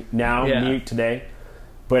here now, me today,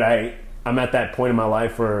 but I'm at that point in my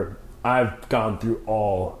life where I've gone through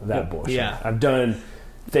all that bullshit. Yeah. I've done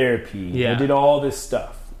therapy. Yeah. I did all this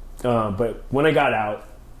stuff. But when I got out,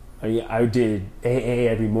 I did AA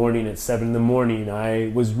every morning at 7 in the morning.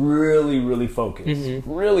 I was really, really focused.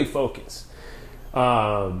 Really focused.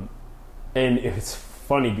 And it's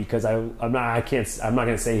funny because I'm not going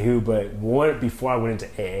to say who, but before I went into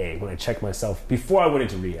AA, when I checked myself, before I went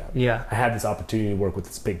into rehab, I had this opportunity to work with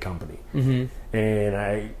this big company. And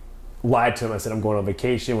I lied to him. I said, I'm going on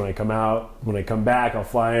vacation. When I come back, I'll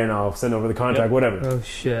fly in, I'll send over the contract, whatever. Oh,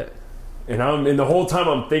 shit. And the whole time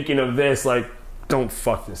I'm thinking of this, like, don't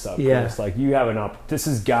fuck this up, Chris. Like, you have this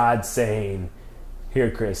is God saying,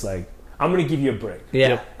 here, Chris, like, I'm going to give you a break.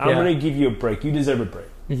 I'm going to give you a break. You deserve a break.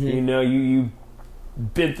 You know, you've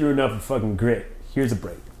been through enough of fucking grit. Here's a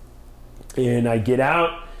break. And I get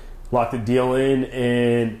out, lock the deal in,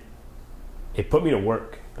 and it put me to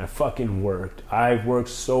work. I fucking worked. I've worked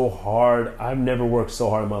so hard. I've never worked so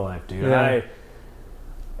hard in my life, dude.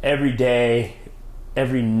 Every day,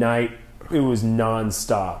 every night, it was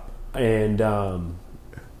nonstop. And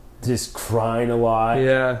just crying a lot.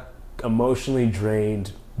 Emotionally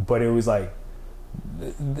drained. But it was like,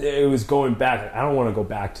 it was going back. I don't want to go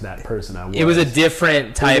back to that person I was. It was a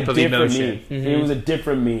different type of emotion. It was a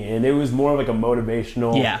different me. And it was more like a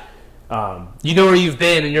motivational. You know where you've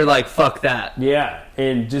been and you're like, fuck that. Yeah.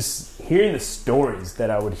 And just hearing the stories that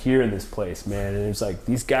I would hear in this place, man. And it's like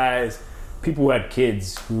these guys, people who had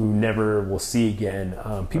kids who never will see again.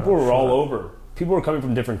 People were all over. People were coming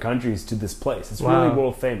from different countries to this place. It's really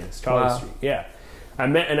world famous. Charlie Street. Yeah. I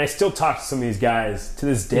met, and I still talk to some of these guys to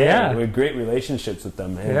this day. We have great relationships with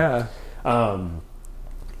them. And,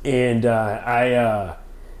 I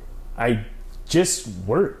just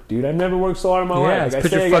worked, dude. I've never worked so hard in my life. Like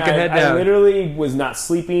put your fucking head down. I literally was not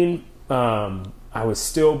sleeping. I was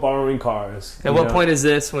still borrowing cars. At what point is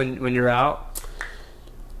this when you're out?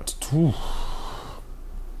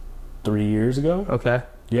 3 years ago. Okay.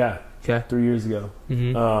 Yeah. Okay. 3 years ago.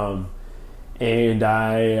 And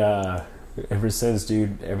I, ever since,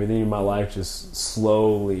 dude, everything in my life just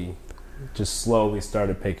slowly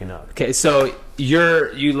started picking up. Okay, so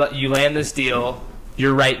you land this deal.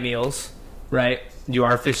 You're Right Meals, right? You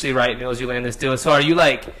are officially Right Meals. You land this deal. So are you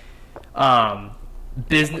like,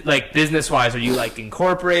 business wise? Are you like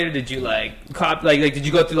incorporated? Did you like did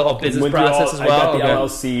you go through the whole business process as well? I got the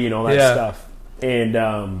LLC and all that stuff, and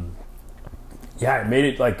I made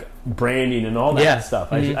it like branding and all that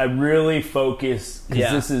stuff. I really focused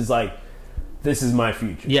because this is my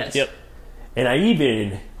future. Yes. Yep. And I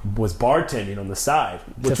even was bartending on the side.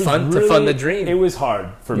 To fund the dream. It was hard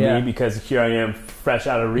for me because here I am fresh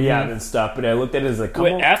out of rehab and stuff, but I looked at it as like,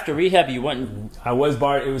 after rehab you went... I was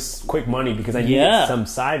it was quick money because I needed some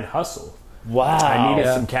side hustle. Wow. I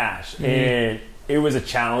needed some cash. And it was a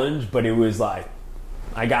challenge, but it was like,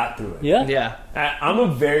 I got through it. Yeah. I'm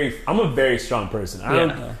a very strong person. I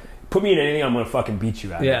don't... Put me in anything, I'm gonna fucking beat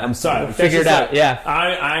you at. Yeah, I'm sorry. We'll figure it out.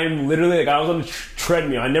 I'm literally like I was on a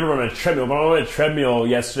treadmill. I never run on a treadmill, but I was on a treadmill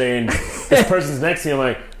yesterday, and this person's next to me. I'm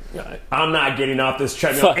like, I'm not getting off this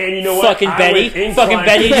treadmill. And you know what? Fucking Betty,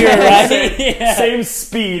 you're right. Same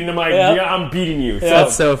speed, and I'm like, I'm beating you. So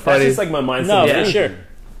that's so funny. That's just like my mindset. No, for sure.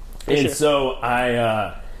 And so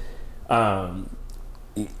I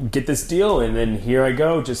get this deal, and then here I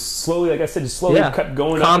go, just slowly, like I said, kept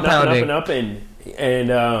going up and up.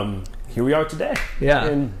 And here we are today. Yeah.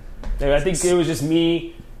 And I think it was just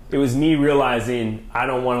me. It was me realizing I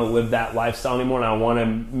don't want to live that lifestyle anymore, and I want to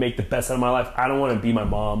make the best out of my life. I don't want to be my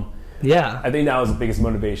mom. Yeah. I think that was the biggest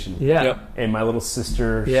motivation. Yeah. Yep. And my little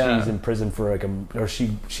sister, she's in prison for I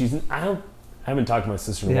haven't talked to my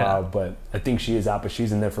sister in a while, but I think she is out, but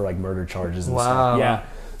she's in there for like murder charges and stuff. Yeah.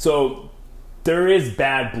 So there is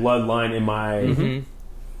bad bloodline in my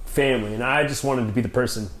family, and I just wanted to be the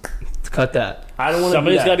person. Cut that. I don't want to.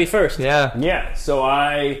 Somebody's got to be first. Yeah. So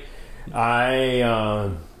I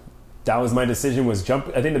that was my decision. Was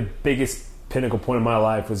jump. I think the biggest pinnacle point in my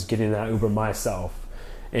life was getting that Uber myself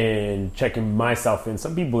and checking myself in.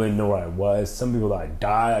 Some people didn't know where I was. Some people thought I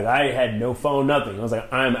died. Like, I had no phone, nothing. I was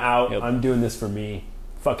like, I'm out. I'm doing this for me.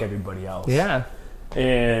 Fuck everybody else. Yeah.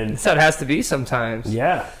 And that's how it has to be sometimes.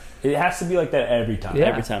 Yeah. It has to be like that every time. Yeah.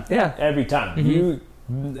 Every time. Yeah. Every time.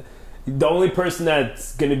 The only person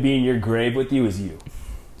that's going to be in your grave with you is you.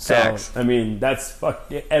 So, Facts. I mean, that's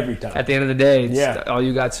every time. At the end of the day, it's all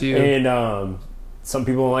you got to you. And some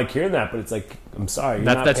people don't like hearing that, but it's like, I'm sorry, you're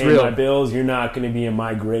not that's paying real. my bills. You're not going to be in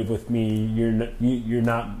my grave with me. You're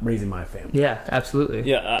not raising my family. Yeah, absolutely.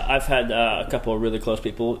 Yeah, I've had a couple of really close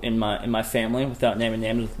people in my family, without naming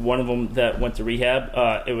names. One of them that went to rehab,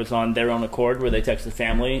 it was on their own accord, where they texted the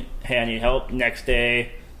family, "Hey, I need help." Next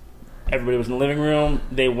day, everybody was in the living room.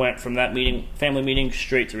 They went from that family meeting,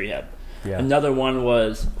 straight to rehab. Yeah. Another one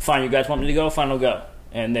was, "Fine, you guys want me to go? Fine, I'll go."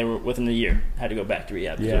 And they were within a year had to go back to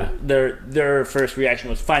rehab. Yeah. So their first reaction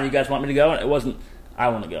was, "Fine, you guys want me to go?" And it wasn't, "I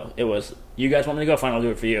want to go." It was, "You guys want me to go? Fine, I'll do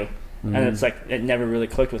it for you." Mm-hmm. And it's like it never really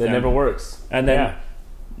clicked with them. It never works. And then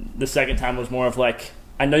the second time was more of like,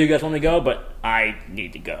 "I know you guys want me to go, but I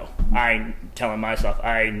need to go." I'm telling myself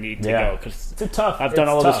I need to go because it's tough. I've done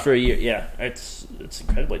all of this for a year. Yeah, it's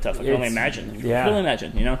incredibly tough. I can only imagine. You can only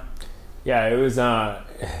imagine, you know? Yeah, it was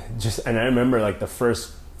just, and I remember like the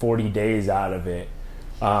first 40 days out of it.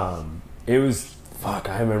 It was,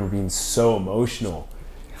 I remember being so emotional.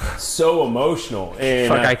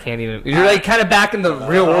 And I can't even. You're like kind of back in the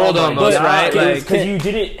real world almost, right? Because you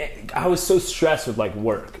didn't. I was so stressed with like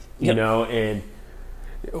work, you know, and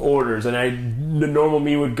orders, and the normal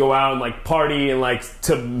me would go out and like party and like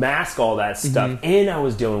to mask all that stuff, and I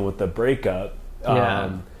was dealing with the breakup.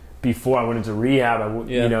 Before I went into rehab,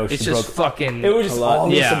 you know, it's just fucking. It was just all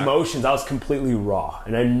these emotions. I was completely raw,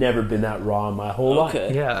 and I've never been that raw in my whole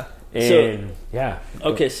life. Yeah. And,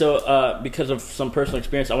 Okay, so because of some personal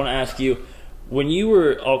experience, I want to ask you, when you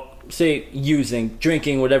were, say, using,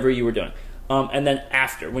 drinking, whatever you were doing, and then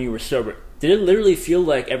after, when you were sober, did it literally feel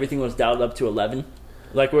like everything was dialed up to 11?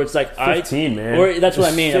 Like, where it's like... 15, man. Or that's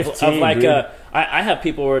what I mean. 15, of like, I have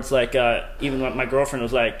people where it's like, even my girlfriend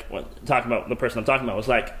was like, talking about the person I'm talking about, was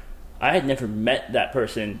like, I had never met that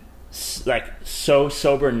person, like, so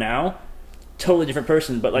sober now. Totally different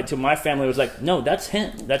person, but like to my family it was like, no, that's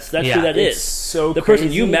him. That's who that is. So the crazy.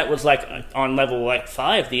 person you met was like on level like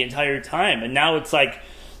 5 the entire time, and now it's like,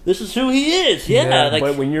 this is who he is. Like,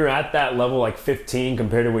 but when you're at that level, like 15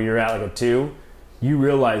 compared to when you're at like a 2, you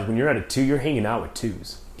realize when you're at a 2, you're hanging out with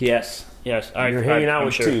 2s. Yes. You're hanging out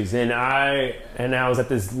with 2s, and I was at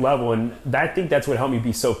this level, and I think that's what helped me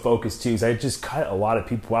be so focused too. Because I just cut a lot of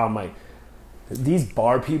people out. I'm like, these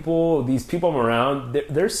bar people, these people I'm around,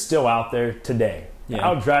 they're still out there today. Yeah.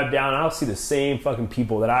 I'll drive down and I'll see the same fucking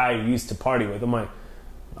people that I used to party with. I'm like,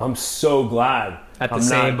 I'm so glad. At the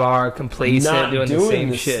same bar, complacent, doing the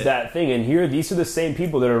same shit. That thing. And these are the same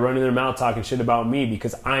people that are running their mouth talking shit about me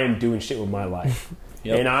because I am doing shit with my life.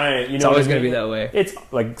 And it's always going to be that way. It's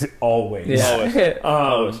like always. Yeah.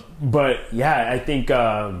 Always. But yeah, I think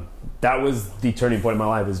that was the turning point in my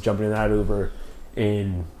life, is jumping in that Uber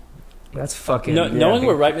and... That's fucking... knowing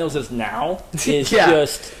where Right Meals is now is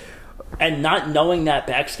just... And not knowing that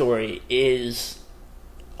backstory is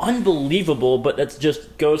unbelievable, but that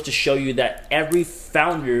just goes to show you that every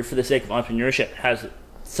founder, for the sake of entrepreneurship, has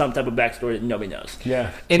some type of backstory that nobody knows.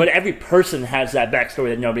 Yeah. But every person has that backstory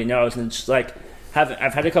that nobody knows, and it's just like...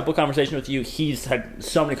 I've had a couple of conversations with you. He's had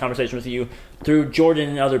so many conversations with you through Jordan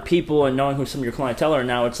and other people, and knowing who some of your clientele are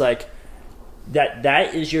now. It's like...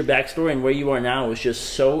 That is your backstory, and where you are now is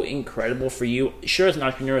just so incredible for you. Sure, as an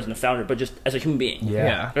entrepreneur, as a founder, but just as a human being.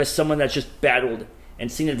 Yeah. As someone that's just battled and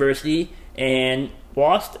seen adversity and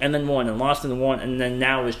lost and then won and lost and then won, and then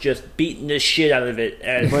now is just beating the shit out of it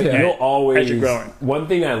as you're growing. One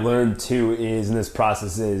thing I learned too is in this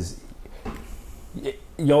process is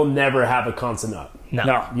you'll never have a constant up.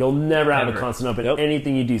 No. You'll never have a constant up in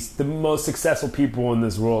anything you do. The most successful people in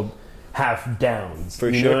this world have downs. For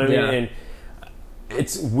you sure. know what I mean? And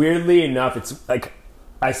it's weirdly enough, it's like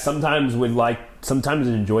I sometimes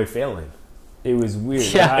enjoy failing. It was weird.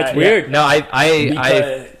 Yeah, it's weird. No,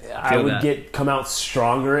 I would come out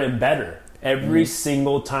stronger and better. Every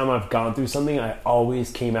single time I've gone through something, I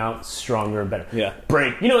always came out stronger and better. Yeah.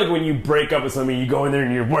 Like when you break up with somebody, you go in there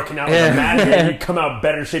and you're working out like a madman and you come out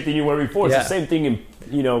better shape than you were before. It's the same thing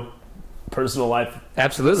in, personal life.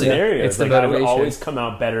 Absolutely. Scenarios. It's the I motivation. would always come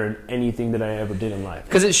out better in anything that I ever did in life.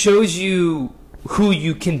 Because it shows you who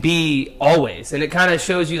you can be always, and it kind of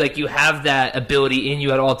shows you like you have that ability in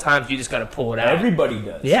you at all times. You just got to pull it out. Everybody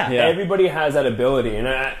does. Yeah. Everybody has that ability.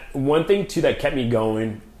 And one thing too that kept me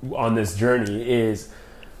going on this journey is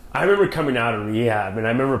I remember coming out of rehab, and I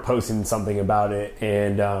remember posting something about it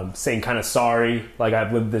and saying kind of sorry, like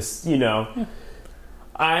I've lived this,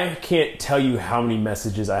 I can't tell you how many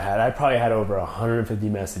messages I had. I probably had over 150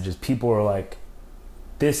 messages. People were like,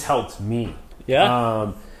 this helped me.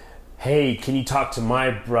 Yeah. Hey, can you talk to my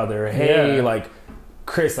brother? Hey, like,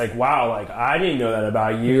 Chris, like, wow, like, I didn't know that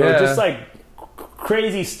about you. Or just, like,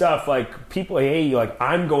 crazy stuff. Like, people, hey, like,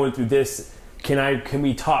 I'm going through this. Can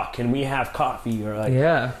we talk? Can we have coffee? Or, like,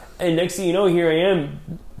 And next thing you know, here I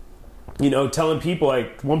am, you know, telling people,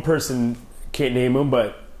 like, one person, can't name him,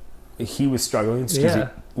 but he was struggling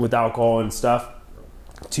with alcohol and stuff.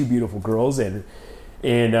 2 beautiful girls, and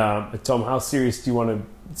I told him, how serious do you want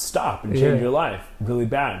to stop and change your life really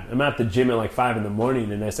bad? I'm at the gym at like 5 a.m,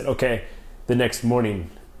 and I said, okay. The next morning,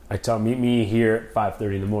 I tell him, meet me here at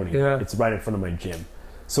 5:30 in the morning. It's right in front of my gym.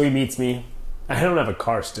 So he meets me. I don't have a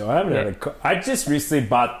car still. I haven't had a car. I just recently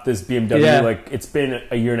bought this BMW. Like, it's been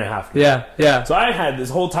a year and a half now. So I had this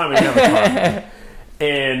whole time I didn't have a car.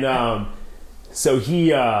 And so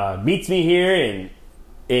he meets me here, and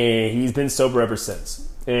he's been sober ever since.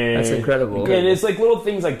 And that's incredible. And it's like little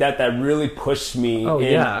things like that that really pushed me.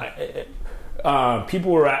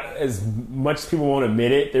 People were, as much as people won't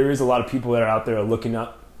admit it, there is a lot of people that are out there looking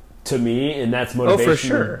up to me, and that's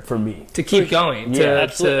motivation for me to keep going.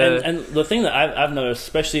 Absolutely. And the thing that I've noticed,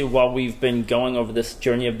 especially while we've been going over this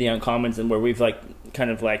journey of the uncommons, and where we've like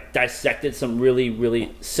kind of like dissected some really,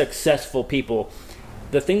 really successful people,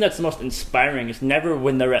 the thing that's the most inspiring is never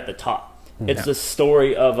when they're at the top. It's the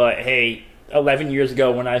story of hey, 11 years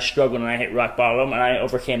ago when I struggled and I hit rock bottom and I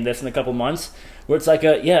overcame this in a couple months, where it's like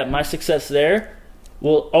my success there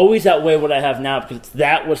will always outweigh what I have now, because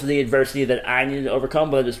that was the adversity that I needed to overcome,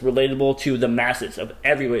 but it's relatable to the masses of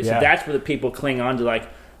everybody. So that's where the people cling on to, like,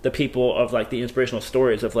 the people of, like, the inspirational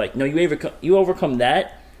stories of, like, no, you overcome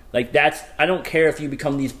that. Like, that's, I don't care if you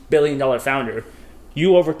become these billion-dollar founder.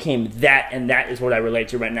 You overcame that, and that is what I relate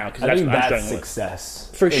to right now, because that's what I'm struggling with. Success.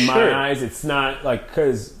 For in sure. In my eyes, it's not, like,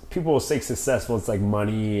 because people will say successful, it's like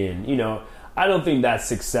money, and, you know, I don't think that's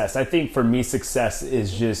success. I think for me, success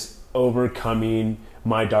is just overcoming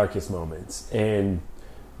my darkest moments and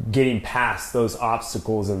getting past those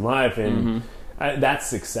obstacles in life, and that's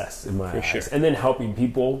success in my eyes. Sure. And then helping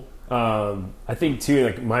people. I think too,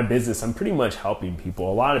 like my business, I'm pretty much helping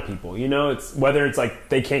people, a lot of people. You know, it's whether it's like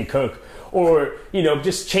they can't cook, or, you know,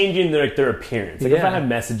 just changing their appearance. Like if I have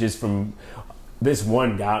messages from this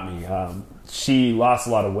one, got me. She lost a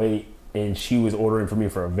lot of weight, and she was ordering for me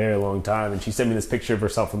for a very long time, and she sent me this picture of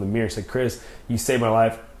herself in the mirror. She said, Chris, you saved my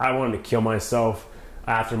life. I wanted to kill myself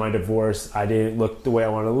after my divorce. I didn't look the way I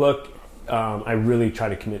wanted to look. I really tried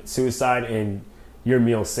to commit suicide, and your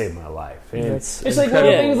meal saved my life. And it's like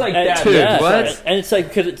little things like that. Dude, what? And it's like,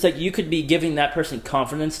 because it's like you could be giving that person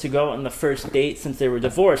confidence to go on the first date since they were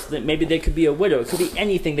divorced. That maybe they could be a widow. It could be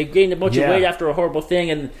anything. They gained a bunch of weight after a horrible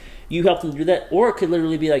thing, and you helped them do that. Or it could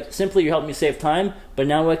literally be like, simply you're helping me save time, but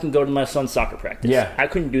now I can go to my son's soccer practice. I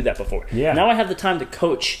couldn't do that before. Now I have the time to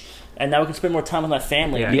coach, and now we can spend more time with my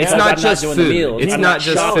family. It's not just food. It's not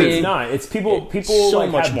just food. It's not. It's people so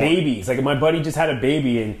like much have more. babies. Like my buddy just had a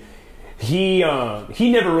baby, and he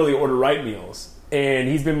never really ordered right meals, and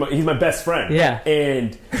he's my best friend.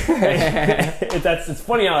 And it's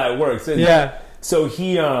funny how that works. And so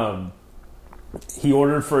he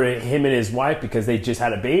ordered for him and his wife because they just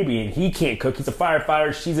had a baby, and he can't cook. He's a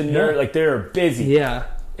firefighter. She's a nerd. Like, they're busy.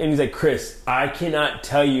 And he's like, Chris, I cannot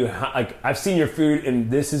tell you how, like, I've seen your food, and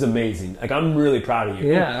this is amazing. Like, I'm really proud of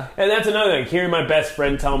you. And that's another thing. Hearing my best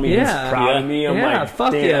friend tell me he's proud of me, I'm like,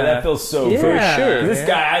 damn, that feels so good. For sure. This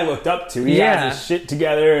guy I looked up to, he has his shit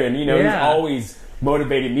together, and, you know, he's always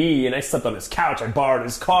motivated me, and I slept on his couch. I borrowed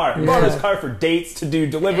his car. I borrowed his car for dates to do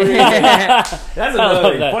deliveries. That's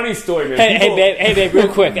another funny story, man. Hey, babe, real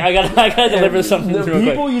quick. I gotta deliver something real quick.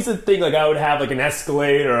 People used to think like I would have like an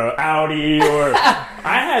Escalade or an Audi, or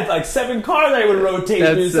I had like 7 cars I would rotate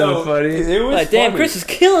through. That's so funny. It was like, damn, Chris is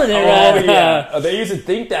killing it right now. They used to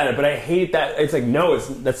think that, but I hate that. It's like, no,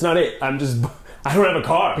 that's not it. I don't have a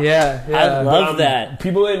car. I love that.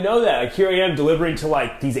 People didn't know that. Like, here I am delivering to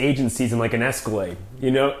like these agencies in like an Escalade. You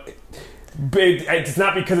know, big. It's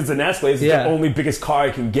not because it's an Escalade. It's the only biggest car I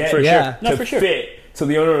can get to fit. So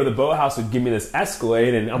the owner of the boathouse would give me this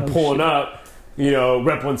Escalade, and I'm pulling up. You know,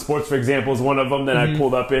 Rep One Sports, for example, is one of them that I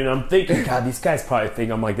pulled up in. And I'm thinking, God, these guys probably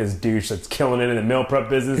think I'm like this douche that's killing it in the meal prep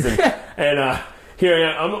business, and here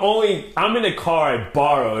I am. I'm in a car I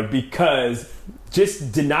borrowed because.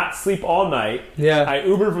 Just did not sleep all night. I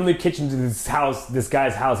Ubered from the kitchen to this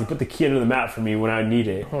guy's house. He put the key under the mat for me when I need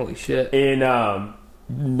it. Holy shit. And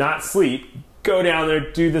not sleep. Go down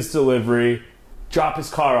there, do this delivery, drop his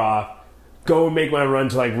car off, go and make my run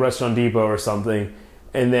to like Restaurant Depot or something,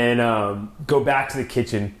 and then go back to the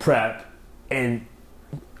kitchen, prep, and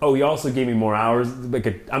he also gave me more hours.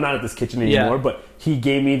 I'm not at this kitchen anymore, but he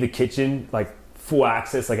gave me the kitchen like full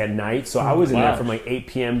access like at night, so I was in there from like 8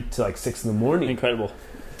 p.m. to like 6 in the morning. Incredible,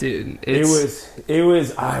 dude. It was.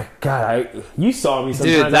 You saw me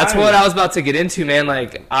sometimes. Dude, that's what I was about to get into, man.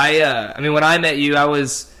 Like I mean, when I met you, I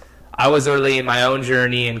was early in my own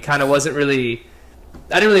journey and kind of wasn't really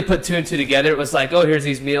I didn't really put two and two together. It was like, oh, here's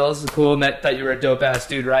these meals, cool. Thought you were a dope ass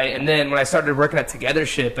dude, right? And then when I started working at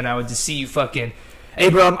Togethership, and I would just see you fucking, hey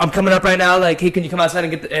bro, I'm coming up right now. Like, hey, can you come outside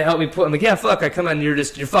and help me put? I'm like, yeah, fuck. I come in, you're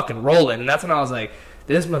fucking rolling, and that's when I was like,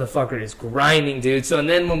 this motherfucker is grinding, dude. So and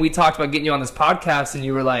then when we talked about getting you on this podcast, and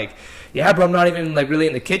you were like, yeah, bro, I'm not even like really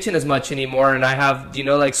in the kitchen as much anymore, and I have,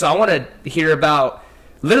 like, so I want to hear about.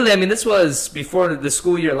 Literally, I mean, this was before the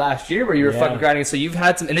school year last year where you were fucking grinding. So you've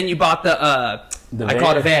had some, and then you bought the I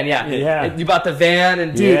call it a van, yeah. You bought the van,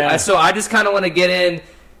 and dude, so I just kind of want to get in.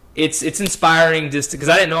 It's inspiring just because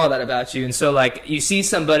I didn't know all that about you, and so like you see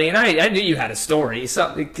somebody, and I knew you had a story.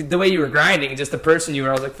 So the way you were grinding, just the person you were,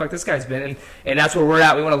 I was like, fuck, this guy's been, and that's where we're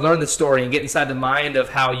at. We want to learn the story and get inside the mind of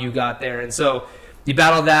how you got there, and so you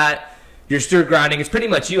battle that. You're still grinding. It's pretty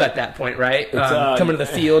much you at that point, right? Coming to the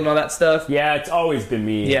field and all that stuff. Yeah, it's always been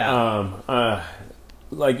me. Yeah.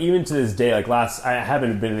 Like even to this day, like I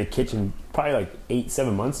haven't been in the kitchen probably like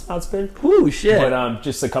 8-7 months now. It's been. Ooh, shit. But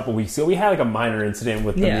just a couple weeks ago, we had like a minor incident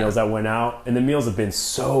with the meals that went out, and the meals have been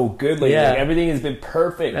so good lately. Yeah. Like, everything has been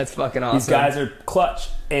perfect. That's fucking awesome. These guys are clutch,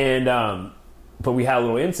 and but we had a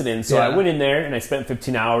little incident, so I went in there and I spent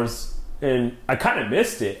 15 hours. And I kind of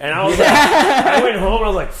missed it, and I was like, I went home and I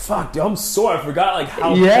was like, "Fuck, dude, I'm sore. I forgot like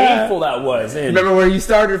how painful that was." And remember where you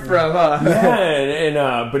started from, huh?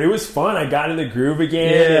 Yeah, but it was fun. I got in the groove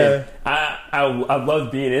again. Yeah, I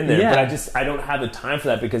loved being in there, but I don't have the time for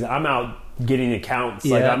that because I'm out getting accounts.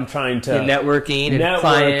 Like I'm trying to networking and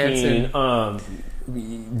clients,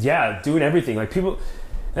 and doing everything. Like people,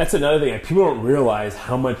 that's another thing. Like, people don't realize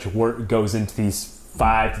how much work goes into these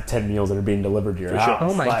 5 to 10 meals that are being delivered to your house.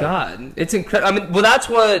 Oh my god, it's incredible. I mean, well, that's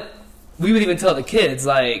what we would even tell the kids.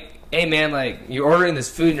 Like, hey man, like you're ordering this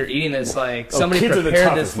food and you're eating this. Like somebody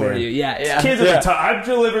prepared this for you. Yeah. Kids are the top. I've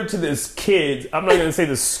delivered to this kid. I'm not going to say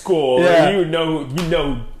the school. You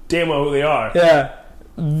know damn well who they are. Yeah.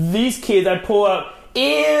 These kids, I pull up.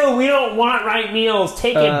 Ew, we don't want right meals.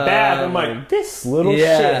 Take it back. I'm like, this little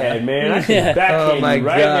shithead, man. I can backhand you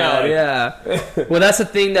right now. Yeah. Well, that's the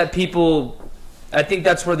thing that people. I think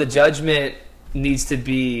that's where the judgment needs to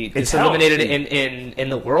be just eliminated in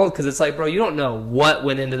the world, because it's like, bro, you don't know what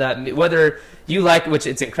went into that. Whether you like it, which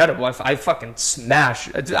it's incredible. I fucking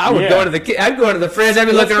smash. I would go to I'd go into the fridge. I'd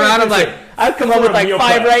be looking around. I'm like, I'd come up with like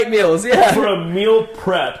 5 right meals. Yeah. For a meal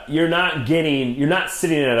prep, you're not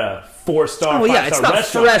sitting at a 4-star. Oh yeah, it's not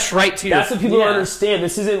restaurant. Fresh right to you. That's what people don't understand.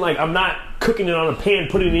 This isn't like I'm not cooking it on a pan,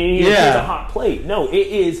 putting it in here. Here's a hot plate. No, it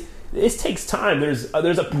is. This takes time. There's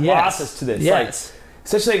a process to this. Yes. Like,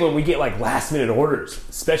 especially like when we get like last minute orders,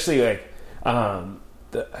 especially like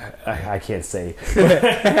I can't say.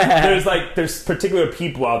 there's particular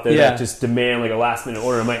people out there that just demand like a last minute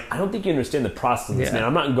order. I'm like, I don't think you understand the process of this, man.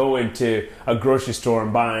 I'm not going to a grocery store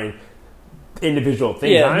and buying individual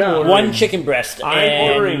things. Yeah, one chicken breast.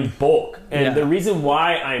 I'm ordering bulk. And the reason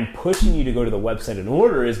why I'm pushing you to go to the website and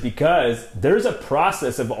order is because there's a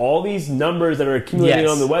process of all these numbers that are accumulating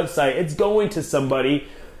on the website. It's going to somebody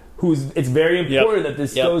it's very important that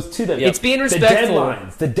this goes to them. It's being respectful.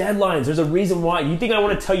 The deadlines. There's a reason why. You think I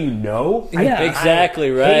want to tell you no? Yeah,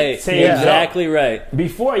 exactly right. Exactly right.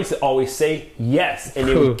 Before I used to always say yes, and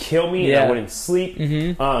it would kill me, and I wouldn't sleep.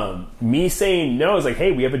 Me saying no is like,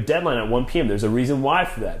 hey, we have a deadline at 1 p.m. There's a reason why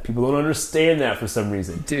for that. People don't understand that for some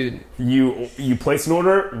reason. Dude. You place an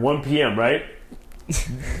order, 1 p.m., right?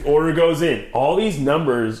 Order goes in. All these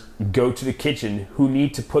numbers go to the kitchen who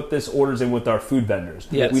need to put this orders in with our food vendors.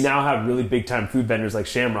 Yes. We now have really big time food vendors like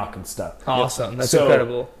Shamrock and stuff. Awesome. That's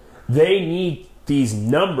incredible. They need these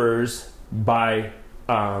numbers by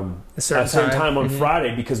a certain time on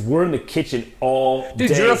Friday because we're in the kitchen all day.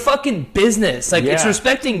 Dude, you're a fucking business. Like it's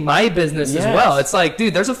respecting my business as well. It's like,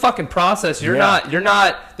 dude, there's a fucking process. You're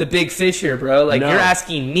not the big fish here, bro. Like you're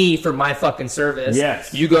asking me for my fucking service.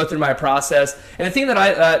 Yes. You go through my process. And the thing that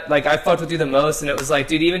I fucked with you the most, and it was like,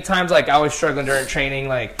 dude, even times like I was struggling during training,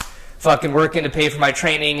 like fucking working to pay for my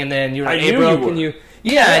training, and then you were like, hey bro, can you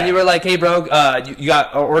and you were like, hey bro, you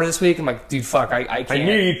got an order this week? I'm like, dude, fuck, I can't. I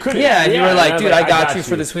knew you couldn't. Yeah, and you were like, dude, I got you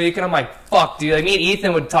for this week. And I'm like, fuck, dude. Like, me and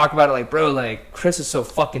Ethan would talk about it like, bro, like, Chris is so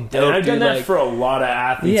fucking dope, and I've done that like, for a lot of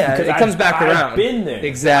athletes. Yeah, it comes back around. I've been there.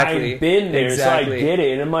 Exactly. I've been there, so I get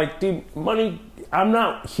it. And I'm like, dude, money, I'm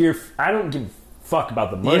not here, I don't give a fuck about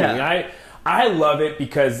the money. Yeah. I love it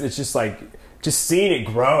because it's just like, just seeing it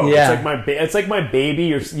grow. Yeah. It's like my baby.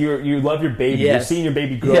 You love your baby. You're seeing your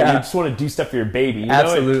baby grow. Yeah. You just want to do stuff for your baby. You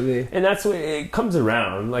Absolutely. know? And that's what it comes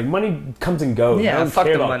around. Like money comes and goes. Yeah, I don't fuck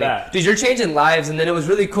care the about money. that. Dude, you're changing lives, and then it was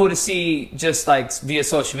really cool to see just like via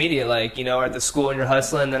social media, like, you know, at the school and you're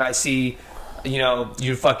hustling. Then I see you know,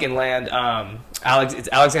 you fucking land it's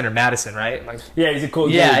Alexander Madison, right? Like, yeah, he's a cool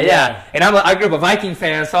dude. Yeah. And I grew up a Viking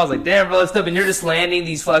fan, so I was like, damn, bro, that's dope. And you're just landing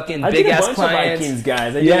these fucking big ass clients. I did a bunch of Vikings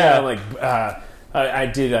guys.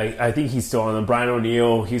 I think he's still on them. Brian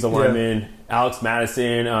O'Neill, he's a lineman. Alex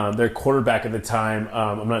Madison, their quarterback at the time.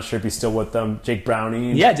 I'm not sure if he's still with them. Jake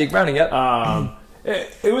Browning. Yeah, Jake Browning. Yep.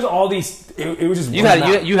 It was all these. It was just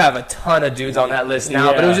you have a ton of dudes on that list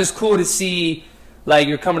now, but it was just cool to see. Like,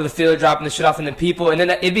 you're coming to the field, dropping the shit off, and then people, and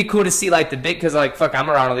then it'd be cool to see, like, the big, because, like, fuck,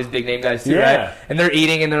 I'm around all these big name guys, too, right? And they're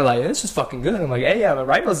eating, and they're like, this is fucking good. I'm like, hey, yeah, but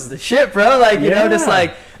Right Meals is the shit, bro. Like, you know, just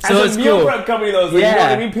like, so it's cool. As a meal prep company, though, like, you know what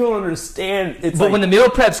I mean? People don't understand. But like, when the meal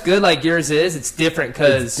prep's good, like yours is, it's different,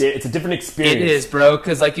 because it's a different experience. It is, bro,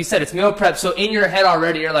 because, like you said, it's meal prep, so in your head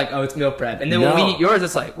already, you're like, oh, it's meal prep. And then when we eat yours,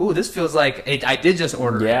 it's like, ooh, this feels like I did just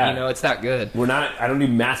order it. You know, it's that good. I don't do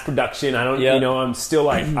mass production. I don't, you know, I'm still,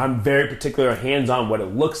 like, I'm very particular, hands-on what it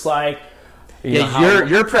looks like.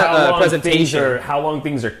 Your presentation, how long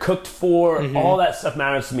things are cooked for, all that stuff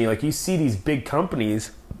matters to me. Like, you see these big companies.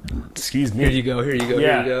 Excuse me. Here you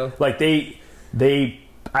go. Like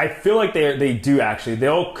I feel like they do actually.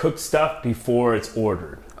 They'll cook stuff before it's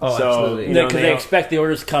ordered. Oh, so, absolutely. Because they expect the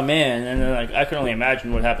orders to come in, and then, like, I can only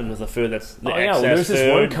imagine what happens with the food that's the excess there's food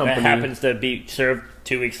this one company that happens to be served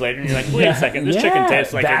 2 weeks later, and you're like, wait a second, this chicken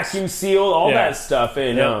tastes like vacuum sealed, all that stuff,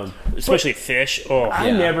 and especially fish. I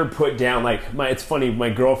never put down it's funny. My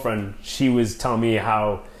girlfriend, she was telling me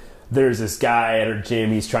how there's this guy at her gym.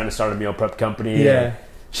 He's trying to start a meal prep company. Yeah.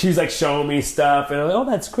 She's like showing me stuff, and I'm like, "Oh,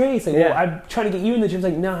 that's great." It's like, well, I'm trying to get you in the gym. It's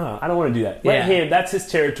like, "No, I don't want to do that. Let him. That's his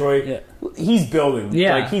territory. Yeah. He's building.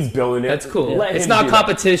 Like, he's building it. That's cool. Let it's him not do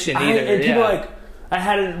competition either." And people like, I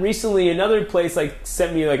had recently another place like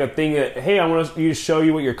sent me like a thing that, hey, I want you to show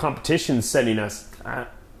you what your competition's sending us.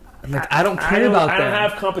 I don't care about that. I don't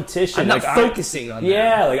have competition. I'm not focusing on that.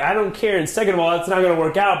 Yeah, like, I don't care. And second of all, it's not going to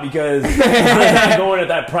work out because I'm not going at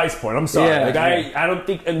that price point. I'm sorry. I don't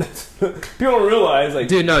think, and people don't realize, like,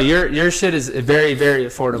 dude, no, your shit is very, very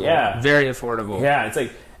affordable. Yeah, very affordable. Yeah, it's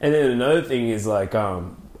like, and then another thing is like,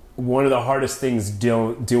 one of the hardest things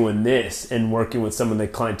doing this and working with some of the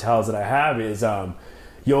clientele that I have is,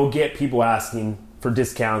 you'll get people asking for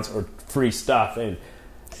discounts or free stuff, and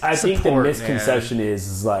I think the misconception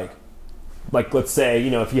is like let's say, you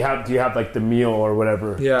know, if do you have like the meal or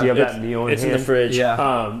whatever? Yeah. Do you have that meal in hand? It's in the fridge.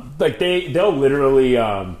 Yeah. Like they'll literally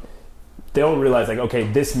they'll realize like,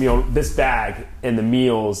 okay, this bag and the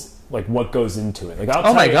meals, like, what goes into it. Like,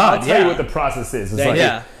 I'll tell you what the process is.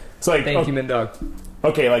 It's Thank you, Mindog.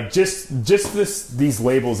 Okay, like just these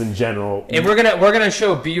labels in general, and we're gonna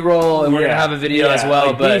show B-roll, and we're gonna have a video as well.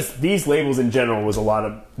 Like, but these labels in general was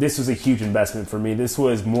this was a huge investment for me. This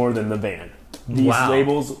was more than the van. These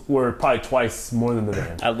labels were probably twice more than the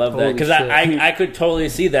van. I love that because I could totally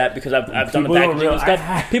see that because I've done the packaging and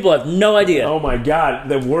stuff. People have no idea. Oh my god,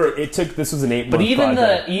 the work it took. This was an 8-month. But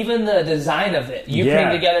project. even the design of it, you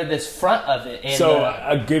putting together this front of it.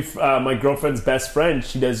 And my girlfriend's best friend,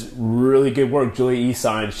 she does really good work. Julia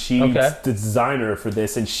Esign, she's the designer for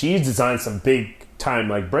this, and she's designed some big time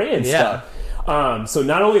like brand stuff. So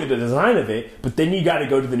not only the design of it, but then you got to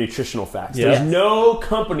go to the nutritional facts. Yeah. There's no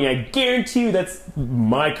company, I guarantee you, that's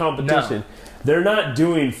my competition. No. They're not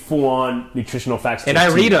doing full-on nutritional facts. And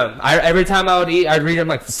I read them. Every time I would eat, I'd read them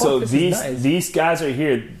like, so these guys are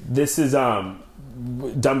here. This is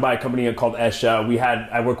done by a company called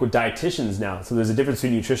Esha. I work with dietitians now, so there's a difference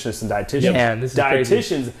between nutritionists and dietitians. Yeah, this is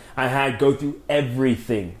dietitians, crazy. I had go through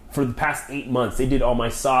everything for the past 8 months. They did all my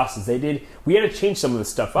sauces. We had to change some of the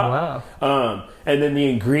stuff up. Wow. And then the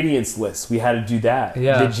ingredients list, we had to do that.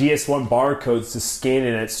 Yeah. The GS1 barcodes to scan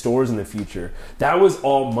it at stores in the future. That was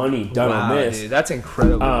all money done on this. Dude, that's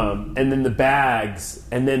incredible. And then the bags,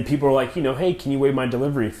 and then people are like, hey, can you waive my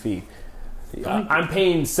delivery fee? I'm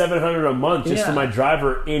paying $700 a month just for my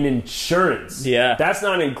driver in insurance. Yeah, that's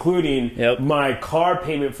not including my car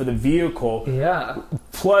payment for the vehicle. Yeah,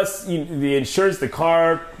 plus the insurance, the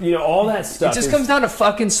car, all that stuff. It just comes down to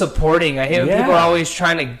fucking supporting. I hate when people are always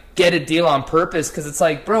trying to get a deal on purpose because it's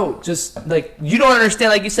like, bro, just like you don't understand.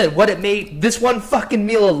 Like you said, what it made this one fucking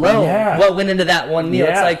meal alone. Yeah. What went into that one meal?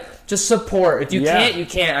 It's like just support. If you can't, you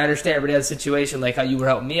can't. I understand everybody has a situation like how you were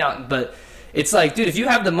helping me out, but. It's like, dude, if you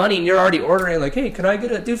have the money and you're already ordering, like, hey, can I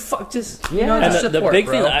get it? Dude, fuck, just, just and support, the big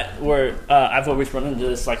bro. thing where I've always run into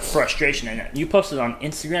this, like, frustration, and you posted on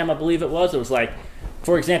Instagram, I believe it was like,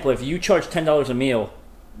 for example, if you charge $10 a meal,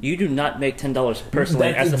 you do not make $10 personally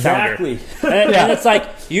as the founder. And it's like,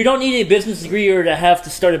 you don't need a business degree or to have to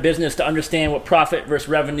start a business to understand what profit versus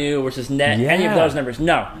revenue versus net, any of those numbers.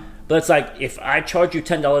 No. But it's like, if I charge you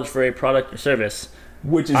 $10 for a product or service,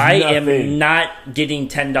 which is I nothing. am not getting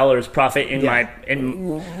 $10 profit in my.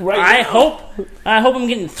 Right I now. hope I'm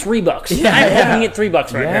getting $3. Yeah. I hope I'm getting $3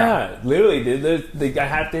 right now. Yeah, literally, dude. I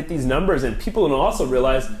have to hit these numbers, and people don't also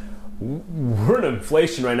realize we're in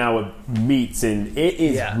inflation right now with meats, and it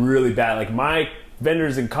is really bad. Like my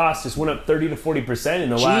vendors and costs just went up 30 to 40%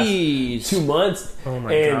 in the last 2 months. Oh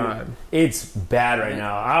my God. It's bad right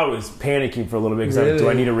now. I was panicking for a little bit because do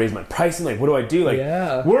I need to raise my pricing? Like, what do I do? Like,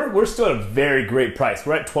 we're still at a very great price.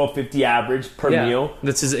 We're at $12.50 average per meal.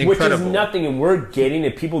 This is incredible. Which is nothing, and we're getting,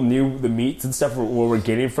 if people knew the meats and stuff where we're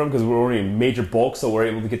getting from, because we're ordering in major bulk, so we're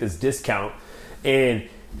able to get this discount. And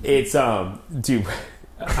it's, dude,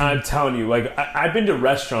 I'm telling you, like, I've been to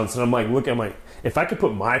restaurants, and I'm like, if I could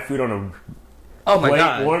put my food on a Oh my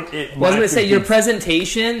God! Well, I was going to say your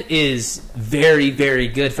presentation is very, very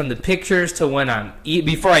good. From the pictures to when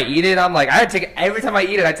before I eat it, I'm like, every time I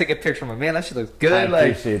eat it, I take a picture. I'm like, man, that shit looks good. I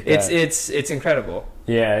appreciate that. It's incredible.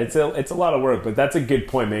 Yeah, it's a lot of work, but that's a good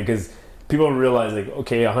point, man. Because people don't realize, like,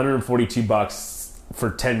 okay, $142 for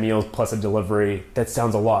 10 meals plus a delivery. That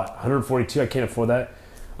sounds a lot. $142, I can't afford that.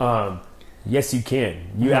 Yes, you can.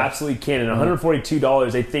 You absolutely can. And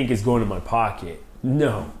 $142, I think, is going to my pocket.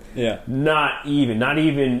 No. Yeah, not even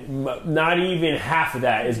half of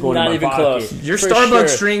that is going to my pocket. Close. Your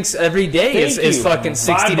Starbucks drinks every day is fucking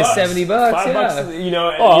 $60 to $70. $5, you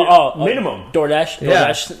know, minimum.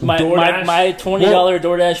 DoorDash. My $20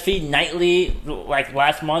 DoorDash fee nightly. Like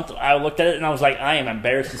last month, I looked at it and I was like, I am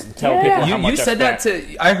embarrassed to tell people how much you said that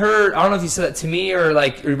to. I don't know if you said that to me or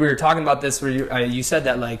like we were talking about this where you said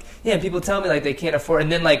that like people tell me like they can't afford,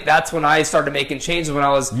 and then like that's when I started making changes when I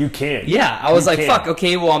was you can I was like fuck,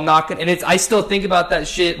 okay, well I'm not gonna, and I still think about that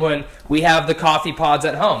shit when we have the coffee pods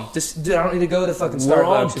at home. Just dude, I don't need to go to fucking Starbucks. We're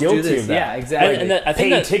all guilty of that. Yeah, exactly. And I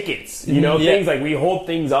think tickets, things like we hold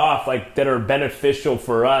things off like that are beneficial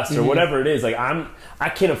for us or whatever it is. Like I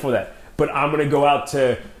can't afford that, but I'm gonna go out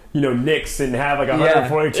to Nick's and have like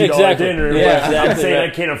 $142 dinner. I'm saying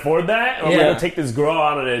I can't afford that. Or I'm gonna take this girl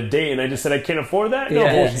out on a date, and I just said I can't afford that. No,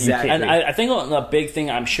 exactly. And I think a big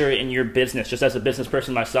thing, I'm sure in your business, just as a business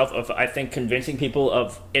person myself, I think convincing people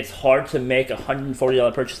of it's hard to make a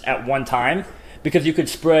 $140 purchase at one time, because you could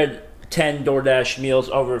spread 10 DoorDash meals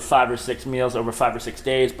over 5 or 6 meals over 5 or 6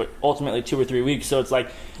 days, but ultimately 2 or 3 weeks. So it's like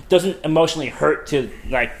it doesn't emotionally hurt to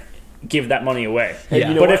like give that money away.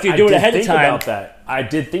 Yeah. But if you do it ahead of time, I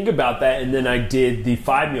did think about that, and then I did the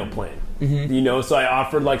 5 meal plan. So I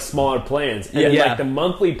offered like smaller plans, and then like the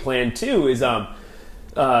monthly plan too is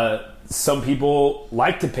some people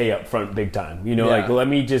like to pay up front big time. Like let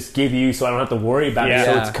me just give you so I don't have to worry about it.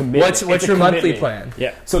 So it's commitment. What's your monthly plan?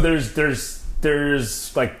 Yeah. So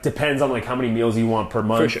there's like depends on like how many meals you want per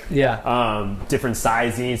month. For sure. Yeah. Different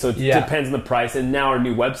sizing, so it depends on the price. And now our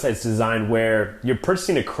new website's designed where you're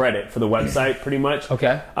purchasing a credit for the website, pretty much.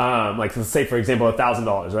 Okay. Like let's say for example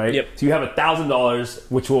 $1,000, right? Yep. So you have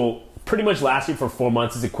 $1,000, which will pretty much last you for 4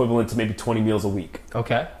 months, is equivalent to maybe 20 meals a week.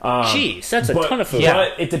 Okay. Jeez, that's a ton of food.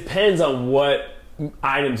 But it depends on what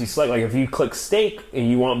items you select. Like if you click steak and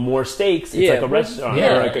you want more steaks, it's like a restaurant.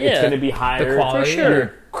 It's going to be higher. The quality, for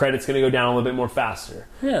sure. Credit's going to go down a little bit more faster.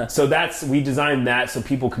 Yeah. So we designed that so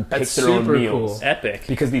people can pick their own meals. Cool. Epic.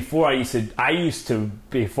 Because before I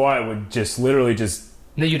would just literally just.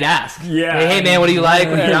 No, you'd ask. Yeah. Hey man, what do you like?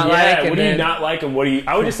 What do you not like? What do you not like? And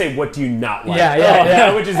I would just say, what do you not like? Yeah.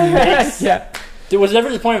 I would just mix. There was never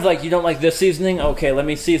the point of like, you don't like this seasoning? Okay, let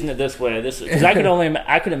me season it this way. Because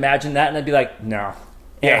I could imagine that, and I'd be like, no.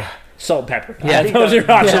 Yeah. Salt, pepper. Yeah, those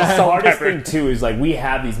are options. The Salt, hardest pepper. thing too is like we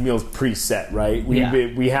have these meals preset, right?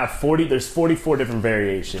 We have 40. There's 44 different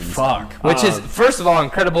variations. Fuck. Which is first of all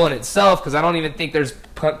incredible in itself, because I don't even think there's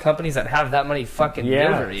companies that have that many fucking meal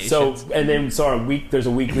variations. There's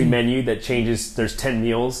a weekly menu that changes. There's 10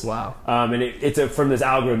 meals. Wow. And it's from this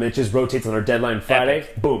algorithm. It just rotates on our deadline Friday.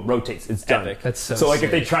 Epic. Boom, rotates. It's done. Epic. That's so like sick.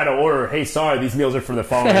 if they try to order, hey, sorry, these meals are for the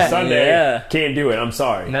following Sunday. Can't do it. I'm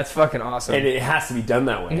sorry. And that's fucking awesome. And it has to be done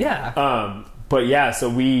that way. Yeah. But yeah, so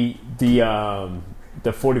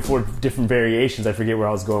the 44 different variations. I forget where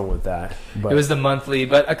I was going with that. But it was the monthly,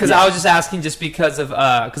 but because I was just asking, just because of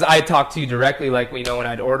because I talked to you directly, like when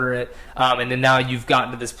I'd order it, and then now you've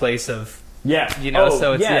gotten to this place of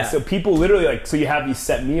so it's so people literally so you have these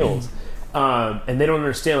set meals. And they don't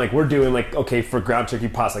understand, like we're doing like, okay, for ground turkey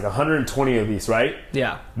pasta, like 120 of these, right?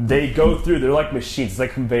 Yeah. They go through, they're like machines, it's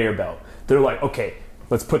like conveyor belt. They're like, okay,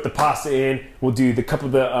 let's put the pasta in. We'll do the cup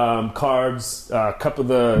of the carbs, cup of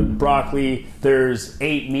the broccoli. There's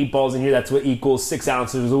 8 meatballs in here. That's what equals 6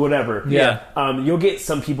 ounces or whatever. Yeah. You'll get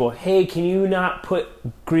some people, hey, can you not put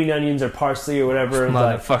green onions or parsley or whatever?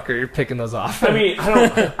 Motherfucker, you're picking those off. I mean,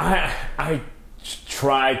 I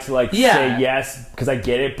try to like say yes because I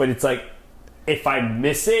get it, but it's like if I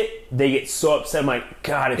miss it, they get so upset. I'm like,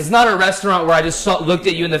 God, it's not a restaurant where I just looked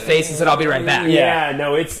at you in the face and said, I'll be right back. Yeah,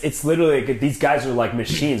 no, it's literally like, these guys are like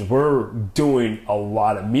machines. We're doing a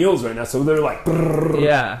lot of meals right now, so they're like,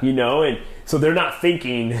 you know, and so they're not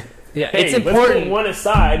thinking, hey, it's important. Let's put one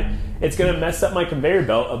aside. It's going to mess up my conveyor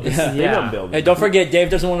belt of this thing I'm building. Hey, don't forget, Dave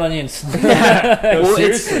doesn't want onions. No, well,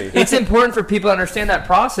 seriously. It's important for people to understand that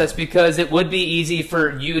process, because it would be easy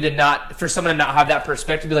for someone to not have that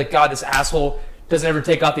perspective, be like, God, this asshole doesn't ever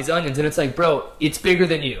take off these onions. And it's like, bro, it's bigger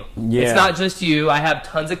than you. Yeah. It's not just you. I have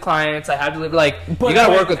tons of clients. I have to live, like, you got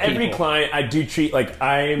to work with people. Every client I do treat, like,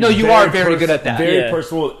 you are very good at that. Very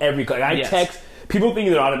personal with every client. I text. People think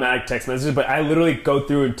they're automatic text messages, but I literally go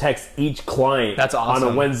through and text each client. That's awesome.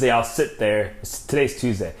 On a Wednesday, I'll sit there. Today's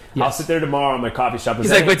Tuesday. Yes. I'll sit there tomorrow in my coffee shop.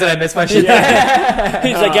 He's like, wait, did I miss my shit?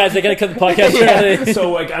 He's like, guys, I gotta cut the podcast early.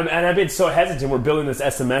 So, like, and I've been so hesitant. We're building this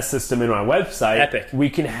SMS system in our website. Epic. We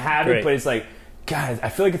can have it, but it's like, guys, I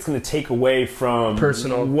feel like it's going to take away from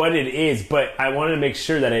personal what it is, but I wanted to make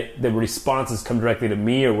sure that the responses come directly to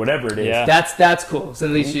me or whatever it is. Yeah. that's cool. So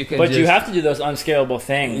at least you can. But you have to do those unscalable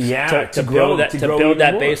things. To build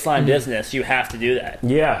that baseline business. You have to do that.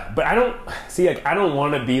 Yeah, but I don't see. Like, I don't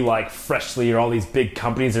want to be like Freshly or all these big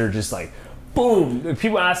companies that are just like, boom.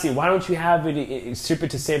 People ask me, why don't you have it ship it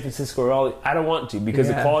to San Francisco or all? I don't want to, because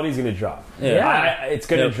the quality is going to drop. It's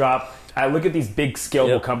going to drop. I look at these big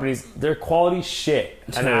scalable companies; their quality shit,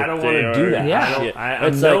 and I don't want to do that. Yeah,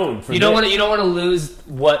 I'm known for you don't want to lose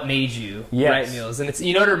what made you Right Meals, and it's,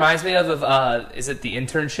 you know what it reminds me of is it The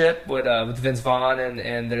Internship with Vince Vaughn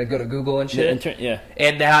and they go to Google and shit.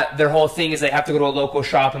 And that their whole thing is they have to go to a local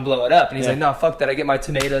shop and blow it up, and he's like, no, fuck that, I get my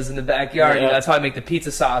tomatoes in the backyard. You know, that's how I make the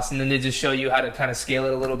pizza sauce, and then they just show you how to kind of scale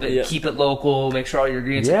it a little bit, keep it local, make sure all your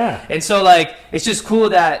ingredients. And so like it's just cool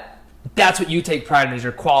that. That's what you take pride in, is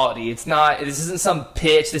your quality. It's not. This isn't some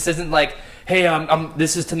pitch. This isn't like, hey,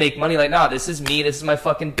 this is to make money. Like, no, this is me. This is my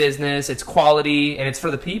fucking business. It's quality, and it's for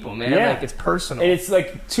the people, man. Like, it's personal. And it's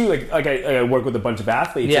like too, like I work with a bunch of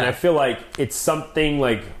athletes, and I feel like it's something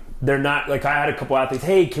like they're not like, I had a couple athletes.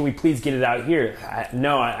 Hey, can we please get it out here?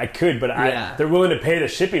 I could, but they're willing to pay the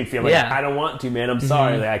shipping fee. I'm like, I don't want to, man. I'm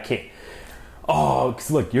sorry, like I can't. Oh,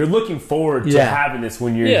 because look, you're looking forward to having this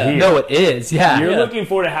when you're here. No, it is. You're looking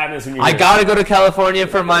forward to having this when you're here. I gotta go to California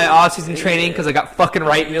for my off-season training because I got fucking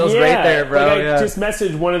Right Meals right there, bro. Like I just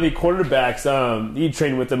messaged one of the quarterbacks. He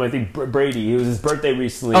trained with them, I think, Brady. It was his birthday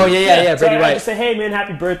recently. Oh, yeah, so Brady White. I just said, hey, man,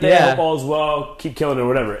 happy birthday. I hope all's well. Keep killing it or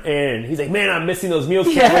whatever. And he's like, man, I'm missing those meals.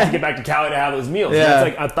 Can't wait to get back to Cali to have those meals. And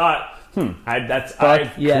it's like, I thought...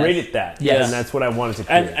 I created that, and that's what I wanted to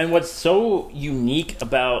create. And what's so unique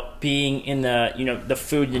about being in the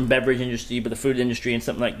food and beverage industry, but the food industry and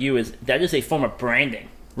something like you, is that is a form of branding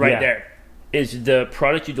there. Is the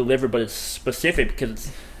product you deliver, but it's specific,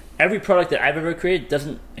 because every product that I've ever created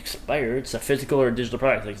doesn't expire. It's a physical or a digital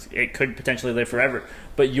product. Like, it could potentially live forever,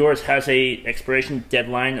 but yours has a expiration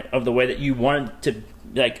deadline of the way that you want it to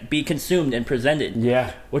like be consumed and presented.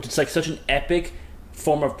 Yeah, which is like such an epic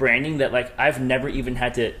form of branding that like I've never even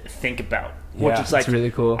had to think about, which is like really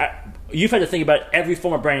cool. You've had to think about every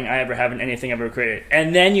form of branding I ever have in anything I've ever created,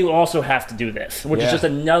 and then you also have to do this, which is just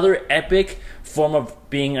another epic form of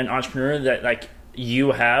being an entrepreneur that like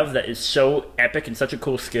you have, that is so epic and such a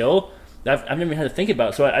cool skill that I've never even had to think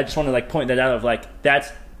about. So I just want to like point that out of like, that's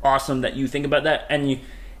awesome that you think about that, and you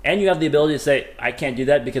have the ability to say, I can't do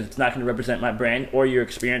that because it's not going to represent my brand or your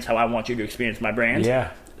experience how I want you to experience my brand.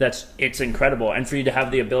 It's incredible, and for you to have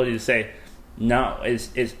the ability to say no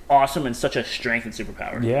is awesome, and such a strength and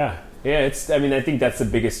superpower. I think that's the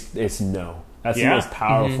biggest. It's no. That's the most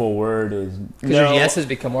powerful word. Is because your yes has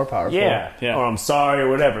become more powerful. Or I'm sorry or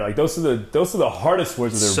whatever. Like those are the hardest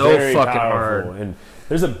words. They're so very fucking powerful. hard. And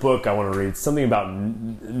there's a book I want to read. Something about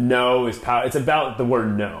no is power. It's about the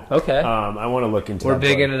word no. Okay. I want to look into. We're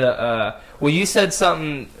big into the. Well, you said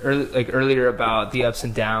something earlier about the ups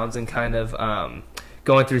and downs and kind of.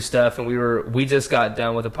 Going through stuff, and we just got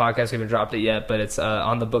done with a podcast. We haven't dropped it yet, but it's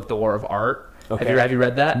on the book The War of Art. Okay. Have you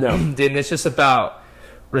read that? No. Dude, and it's just about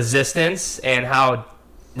resistance and how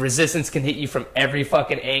resistance can hit you from every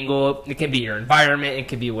fucking angle. It can be your environment, it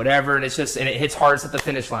can be whatever, and it hits hardest at the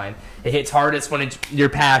finish line. It hits hardest when it's your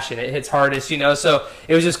passion. It hits hardest, so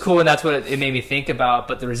it was just cool, and that's what it made me think about.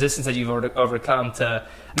 But the resistance that you've overcome to,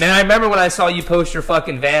 man, I remember when I saw you post your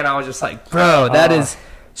fucking van, I was just like, bro, that is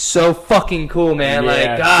so fucking cool, man.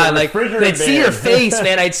 Like, God, like, I'd see your face,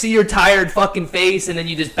 man. I'd see your tired fucking face, and then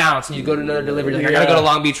you just bounce, and you go to another delivery. Like, I gotta go to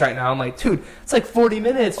Long Beach right now. I'm like, dude, it's like 40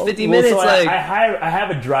 minutes, 50 minutes. So like, I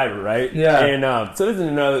have a driver, right? Yeah. And so this is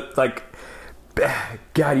another, like,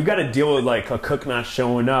 God, you got to deal with like a cook not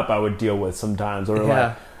showing up. I would deal with sometimes, or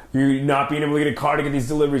like you not being able to get a car to get these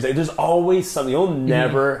deliveries. Like, there's always something. You'll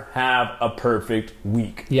never have a perfect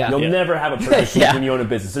week. You'll never have a perfect week when you own a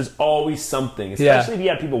business. There's always something, especially if you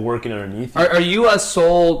have people working underneath you. Are you a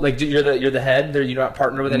sole, like you're the head? You're not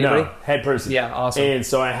partnered with anybody? No, head person. Yeah, awesome. And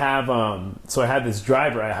so I have this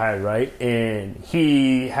driver I hired, right? And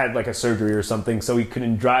he had like a surgery or something, so he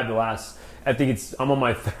couldn't drive the last. I'm on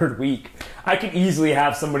my 3rd week. I could easily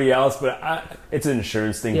have somebody else, but it's an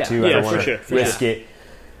insurance thing too. I don't want to risk it.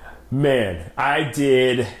 Man, I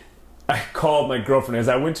called my girlfriend as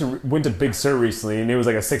I went to Big Sur recently, and it was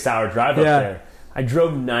like a 6-hour drive up there. I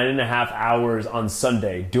drove 9.5 hours on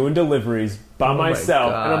Sunday doing deliveries by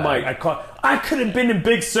myself, and I'm like, I could have been in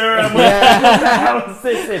Big Sur. I'm like,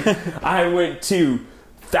 I went to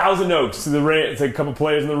Thousand Oaks to the Rams, a couple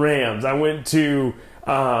players in the Rams. I went to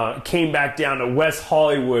came back down to West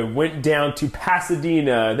Hollywood, went down to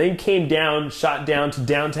Pasadena, then came down, shot down to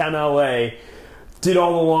downtown LA. Did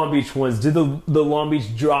all the Long Beach ones. Did the Long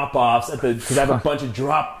Beach drop-offs because I have a bunch of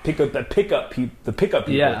the pickup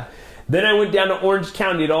people. Yeah. Then I went down to Orange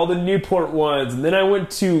County, did all the Newport ones, and then I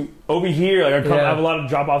went to over here. Like I have a lot of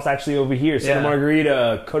drop-offs actually over here. Santa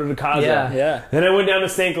Margarita, Coto de Caza. Yeah. Then I went down to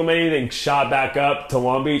San Clemente, then shot back up to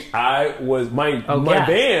Long Beach. My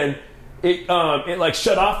van, it like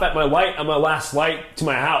shut off at my last light to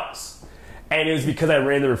my house. And it was because I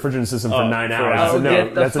ran the refrigerant system for 9 hours.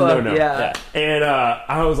 That's a no-no. Yeah. And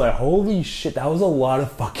I was like, holy shit, that was a lot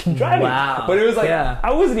of fucking driving. Wow. But it was like,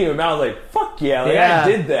 I wasn't even mad. I was like, fuck yeah, I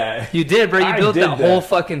did that. You did, bro. You built that whole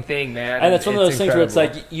fucking thing, man. And it's one of those things where it's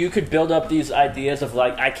like, you could build up these ideas of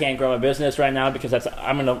like, I can't grow my business right now because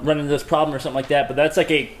I'm going to run into this problem or something like that. But that's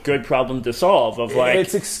like a good problem to solve of like.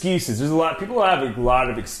 It's excuses. There's people have a lot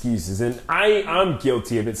of excuses. And I'm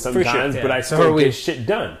guilty of it sometimes, but I still get shit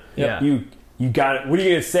done. Yeah. You got it. What are you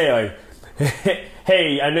going to say? Like,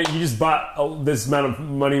 hey, I know you just bought this amount of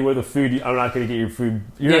money worth of food. I'm not going to get your food.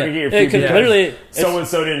 You're not going to get your food because literally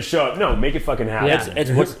so-and-so didn't show up. No, make it fucking happen.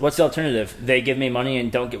 It's what's the alternative? They give me money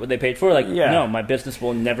and don't get what they paid for? Like, no, my business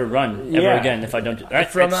will never run ever again if I don't do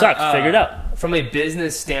that. It sucks. Figure it out. From a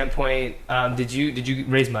business standpoint, did you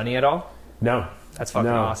raise money at all? No. That's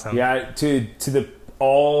fucking awesome. Yeah,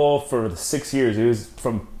 for the 6 years, it was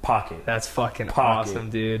from pocket. That's fucking awesome,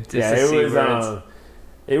 dude.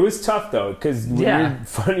 It was tough though, because when you're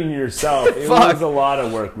funding yourself, it was a lot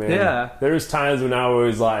of work, man. Yeah. There was times when I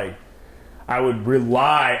was like, I would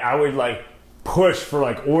like push for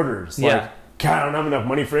like orders. Like, God, I don't have enough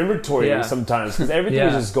money for inventory sometimes because everything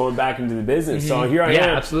is just going back into the business. So here I am.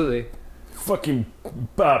 Yeah, absolutely. Fucking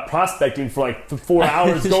prospecting for like 4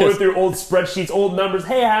 hours, going through old spreadsheets, old numbers.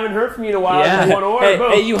 Hey, I haven't heard from you in a while. I want to order.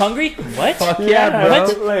 Hey, you hungry? What? Fuck yeah, bro.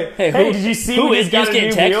 What? Like, hey, did you see who is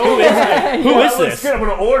getting text? Who is this? Good. I'm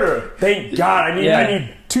gonna order. Thank God. I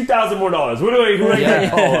need $2,000 more. What do I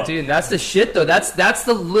call up? Dude, that's the shit though. That's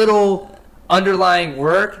the little underlying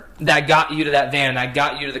work that got you to that van, that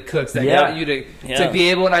got you to the cooks, that got you to be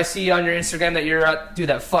able. And I see on your Instagram that you're dude.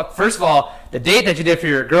 That first of all, the date that you did for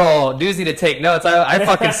your girl, dudes need to take notes. I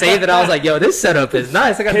fucking saved it. I was like, yo, this setup is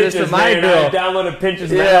nice. I got to do this for my girl. I downloaded Pinterest.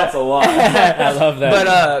 That's a lot. I love that.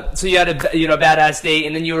 But so you had a badass date,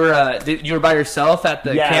 and then you were by yourself at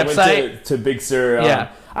the campsite. I went to Big Sur.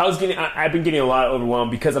 I've been getting a lot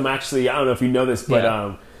overwhelmed because I'm actually, I don't know if you know this,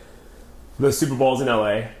 but the Super Bowl's in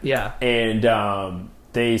LA. Yeah. And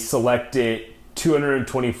they selected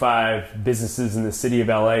 225 businesses in the city of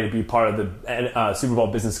LA to be part of the Super Bowl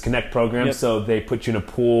Business Connect program. Yep. So they put you in a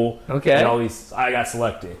pool. Okay. And all these, I got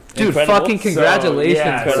selected. Dude, incredible. Fucking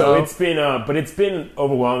congratulations. So it's been, but it's been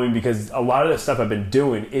overwhelming because a lot of the stuff I've been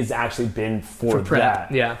doing is actually been for prep.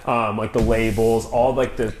 that. Yeah. Like the labels, all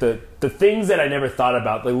like the things that I never thought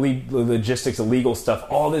about, the logistics, the legal stuff,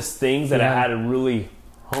 all these things that I had to really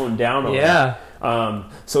hone down on. Yeah.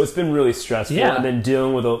 So it's been really stressful. Yeah. And then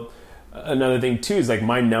dealing with another thing too is like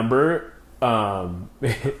my number.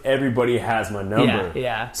 Everybody has my number.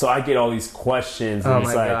 Yeah. So I get all these questions. And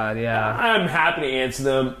God, yeah. I'm happy to answer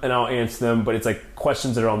them, and I'll answer them. But it's like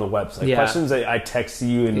questions that are on the website. Yeah. Questions that I text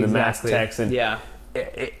you in the mass text, and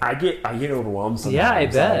I get overwhelmed sometimes. Yeah, I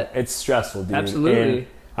bet. It's stressful, dude. Absolutely. And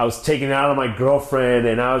I was taking it out on my girlfriend,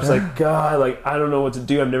 and I was like, God, like I don't know what to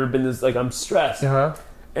do. I've never been this. Like I'm stressed.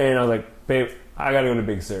 And I was like, babe, I gotta go to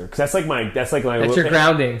Big Sur because that's your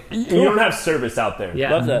grounding. You don't have service out there.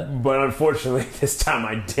 Yeah, love that. But unfortunately, this time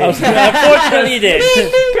I did. Unfortunately, you did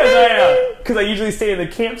because I usually stay in the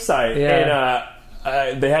campsite,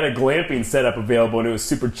 and they had a glamping setup available, and it was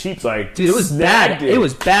super cheap. So dude, it was bad. It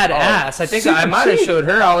was badass. I think I might have showed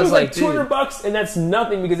her. I was like $200, and that's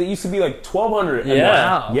nothing because it used to be like $1,200.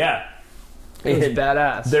 Wow. Yeah. It was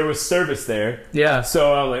badass. There was service there. Yeah.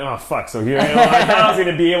 So I was like, oh, fuck. So here I am. I thought I was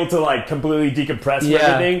going to be able to, like, completely decompress from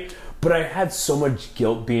everything. But I had so much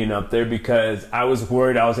guilt being up there because I was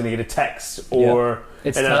worried I was going to get a text or...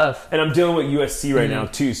 It's tough. And I'm dealing with USC right now,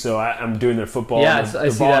 too. So I'm doing their football, and the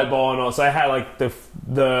volleyball, and all. So I had, like,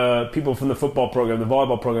 the people from the football program, the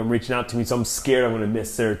volleyball program, reaching out to me. So I'm scared I'm going to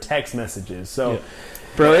miss their text messages. So...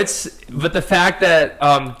 Bro, but the fact that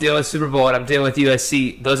dealing with Super Bowl and I'm dealing with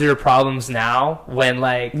USC, those are your problems now. When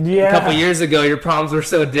like a couple years ago, your problems were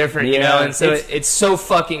so different, you know. And so it's so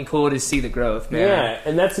fucking cool to see the growth, man. Yeah,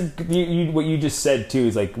 and that's what you just said too.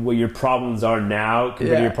 Is like what your problems are now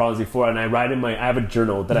compared to your problems before. And I have a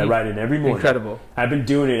journal that I write in every morning. Incredible. I've been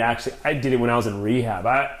doing it actually. I did it when I was in rehab.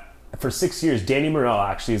 For 6 years, Danny Morrell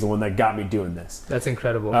actually is the one that got me doing this. That's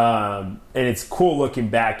incredible. And it's cool looking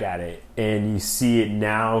back at it, and you see it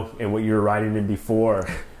now and what you were writing in before.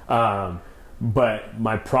 But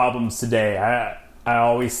my problems today, I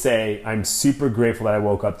always say I'm super grateful that I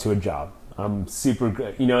woke up to a job. I'm super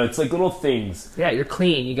good. You know, it's like little things. Yeah, you're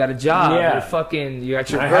clean. You got a job. Yeah. You got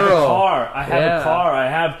your girl. I have a car. I have a car.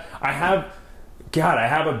 I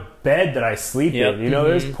have a bed that I sleep in. You know,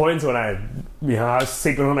 there's points when I was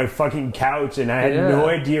sleeping on my fucking couch and I had no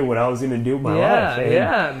idea what I was going to do with my life.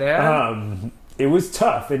 And, man. It was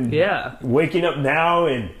tough. And waking up now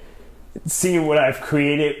and seeing what I've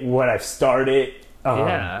created, what I've started.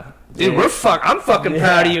 Dude, I'm fucking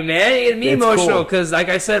proud of you, man. It made me emotional because, like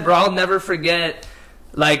I said, bro, I'll never forget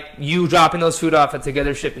like you dropping those food off at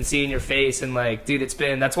Together Ship and seeing your face and like, dude,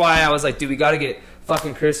 that's why I was like, dude, we got to get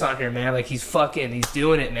fucking Chris on here, man. Like he's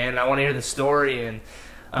doing it, man. And I want to hear the story and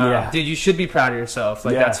dude, you should be proud of yourself.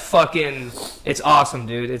 Like that's fucking, it's awesome,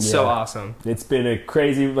 dude. It's so awesome. It's been a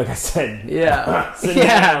crazy, like I said, ups and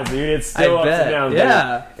downs, dude. It's still ups and downs.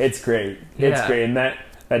 Yeah, it's great. It's great, and that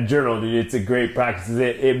journal, dude, it's a great practice.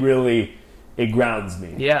 It really grounds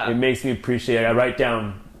me. Yeah, it makes me appreciate it. I write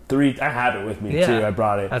down 3. I have it with me too. I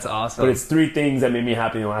brought it. That's awesome. But it's 3 things that made me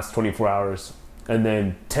happy in the last 24 hours. And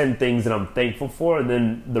then 10 things that I'm thankful for, and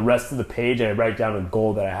then the rest of the page I write down a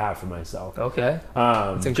goal that I have for myself. Okay,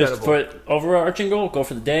 it's incredible. Just for overarching goal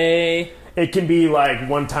for the day. It can be like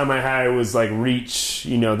one time I had it was like reach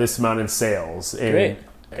this amount in sales, and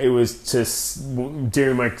it was just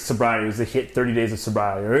during my sobriety. It was to hit 30 days of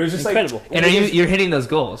sobriety. Or it was just incredible. Like, and you're hitting those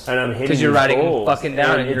goals, and I'm hitting because you're writing goals. Fucking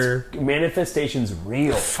down, and your manifestation's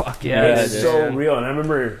real. Fuck yeah, it's so real. And I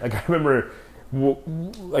remember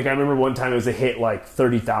one time it was a hit like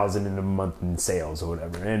 30,000 in a month in sales or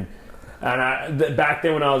whatever, and back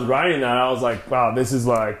then when I was writing that, I was like, wow, this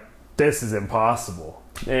is impossible.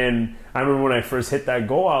 And I remember when I first hit that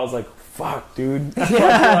goal, I was like, fuck, dude.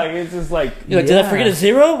 Like it's just like, you're like, did I forget a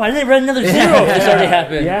 0? Why didn't I write another 0? This already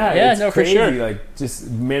happened. Yeah, it's crazy. For sure. Like just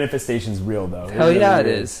manifestation's real though. Hell it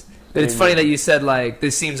is. But it's funny that you said, like,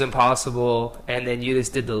 this seems impossible, and then you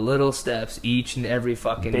just did the little steps each and every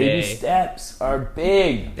fucking day. Baby steps are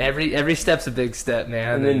big. Every step's a big step,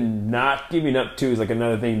 man. And then not giving up, too, is, like,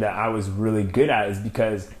 another thing that I was really good at, is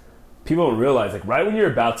because people don't realize, like, right when you're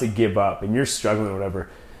about to give up and you're struggling or whatever,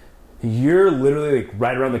 you're literally, like,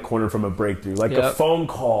 right around the corner from a breakthrough. Like, a phone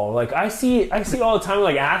call. Like, I see it all the time with,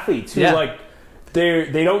 like, athletes who, like,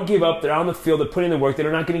 they don't give up. They're on the field. They're putting in the work. They're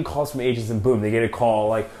not getting calls from agents, and boom, they get a call.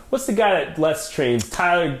 Like, what's the guy that Les trains?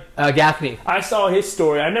 Tyler Gaffney. I saw his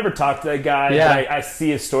story. I never talked to that guy. But I see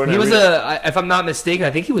his story. He was if I'm not mistaken,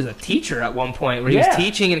 I think he was a teacher at one point where he was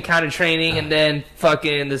teaching and kind of training, and then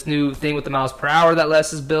fucking this new thing with the miles per hour that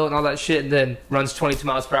Les has built and all that shit, and then runs 22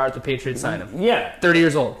 miles per hour at the Patriots sign him. Yeah, 30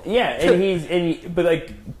 years old. Yeah, but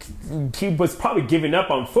like he was probably giving up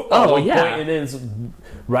on football at one point, and then it's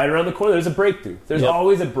right around the corner, there's a breakthrough. There's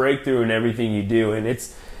always a breakthrough in everything you do, and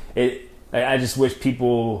I just wish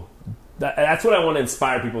people. That's what I want to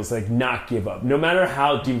inspire people, is like not give up. No matter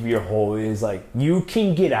how deep your hole is, like you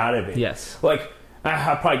can get out of it. Yes. Like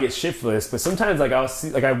I probably get shit for this, but sometimes like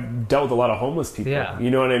I've dealt with a lot of homeless people. Yeah. You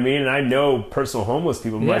know what I mean? And I know personal homeless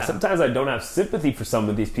people. But like sometimes I don't have sympathy for some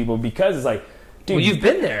of these people because it's like, dude, well, you've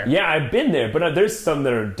been there. Yeah, I've been there, but there's some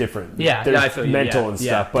that are different. Yeah, there's I feel mental and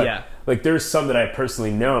stuff. But like there's some that I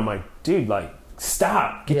personally know. I'm like, dude, like.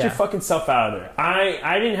 Stop. Get your fucking self out of there. I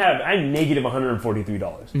had negative $143.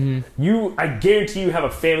 Mm-hmm. I guarantee you have a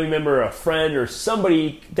family member or a friend or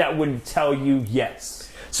somebody that would tell you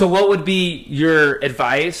yes. So what would be your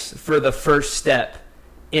advice for the first step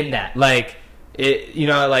in that? Like,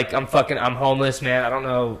 I'm homeless, man. I don't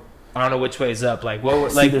know I don't know which way is up. Like,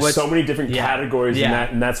 what? See, Like, there's so many different categories in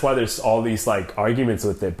that, and that's why there's all these like arguments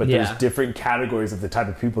with it. But there's different categories of the type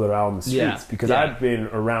of people that are out on the streets. Because I've been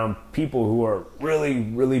around people who are really,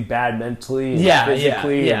 really bad mentally, and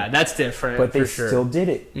physically. Yeah, that's different. But they still did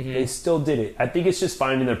it. They still did it. I think it's just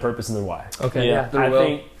finding their purpose and their why. Okay. I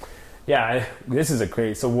think. Yeah, this is a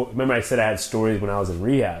crazy. So remember, I said I had stories when I was in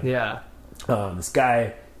rehab. Yeah. This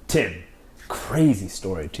guy Tim, crazy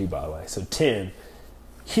story too, by the way. So Tim.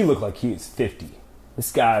 He looked like he was 50.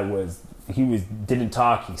 This guy didn't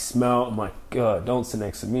talk. He smelled. I'm like, God, don't sit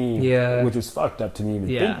next to me. Yeah. Which was fucked up to me even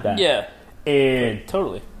think that. Yeah. And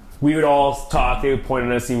totally. We would all talk. They would point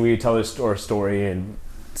at us and we would tell our story. And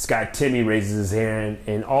this guy, Timmy, raises his hand.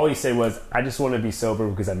 And all he said was, I just want to be sober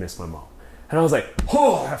because I miss my mom. And I was like,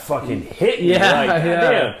 oh, that fucking hit me. Yeah. Like,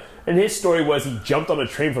 damn. And his story was he jumped on a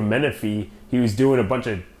train from Menifee. He was doing a bunch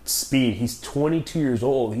of speed. He's 22 years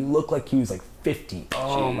old. He looked like he was like 50.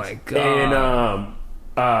 Oh my god!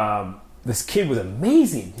 And this kid was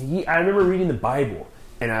amazing. I remember reading the Bible,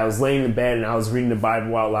 and I was laying in bed, and I was reading the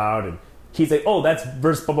Bible out loud, and he's like, "Oh, that's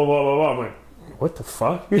verse blah blah blah blah blah." I'm like, "What the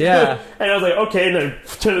fuck?" Yeah. And I was like, "Okay," and then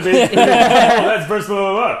turn the page. Oh, that's verse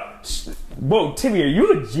blah blah blah. Whoa, Timmy, are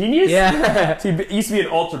you a genius? Yeah. So he used to be an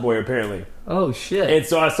altar boy, apparently. Oh shit! And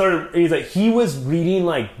so I started. He's like, he was reading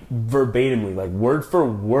like verbatimly, like word for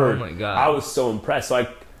word. Oh my god! I was so impressed. So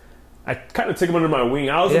I kind of took him under my wing.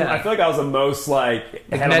 I feel like I was the most like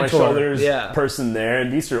head on my shoulders person there.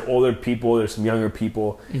 And these are older people. There's some younger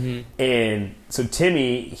people. And so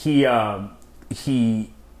Timmy, he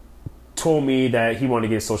told me that he wanted to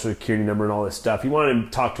get a social security number and all this stuff. He wanted to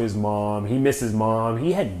talk to his mom. He missed his mom.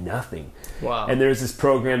 He had nothing. Wow. And there's this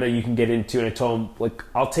program that you can get into, and I told him, like,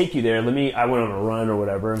 I'll take you there. I went on a run or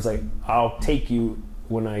whatever. I was like, I'll take you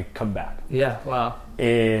when I come back. Yeah, wow.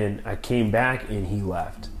 And I came back, and he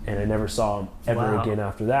left. And I never saw him ever again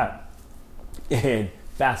after that. And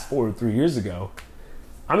fast forward 3 years ago,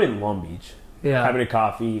 I'm in Long Beach having a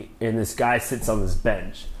coffee, and this guy sits on this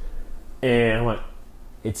bench. And I'm like,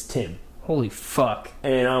 it's Tim. Holy fuck.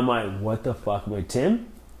 And I'm like, what the fuck? I'm like, Tim?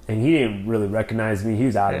 And he didn't really recognize me. He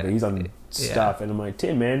was out of it. He's on stuff. And I'm like,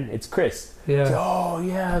 Tim, man, it's Chris. Yeah. Like, oh,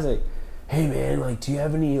 yeah. I was like, hey, man, like, do you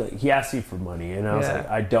have any... Like, he asked me for money. And I was like,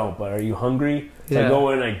 I don't, but are you hungry? So I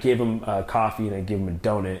go in and I give him coffee and I give him a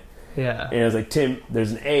donut. Yeah. And I was like, Tim,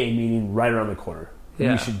 there's an AA meeting right around the corner.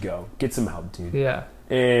 You should go. Get some help, dude. Yeah.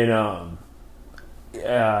 And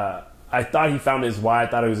I thought he found his why. I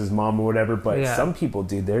thought it was his mom or whatever. But some people,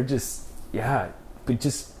 dude, they're just... but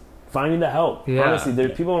just finding the help. Honestly,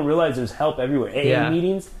 people don't realize there's help everywhere. AA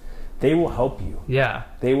meetings, they will help you. Yeah.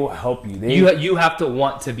 They will help you. You have to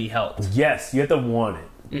want to be helped. Yes, you have to want it.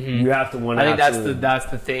 You have to want it. I think that's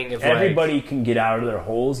the thing. Of everybody can get out of their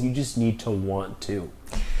holes. You just need to want to.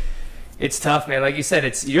 It's tough, man. Like you said,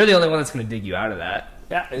 you're the only one that's going to dig you out of that.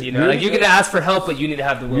 Yeah, you know, like you can ask for help, but you need to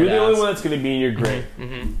have the will. You're the only one that's going to be in your grave.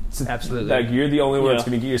 Absolutely. Like you're the only one that's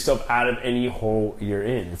going to get yourself out of any hole you're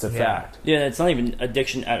in. It's a fact. Yeah, it's not even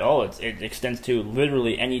addiction at all. It extends to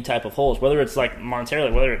literally any type of holes, whether it's like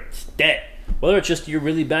monetarily, whether it's debt, whether it's just you're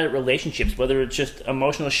really bad at relationships, whether it's just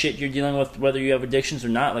emotional shit you're dealing with, whether you have addictions or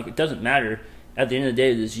not. Like it doesn't matter. At the end of the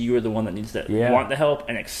day, it is you are the one that needs to want the help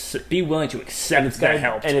and be willing to accept that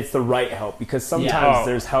help. And it's the right help, because sometimes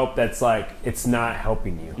there's help that's like it's not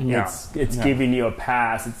helping you. No. It's giving you a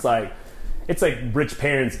pass. It's like rich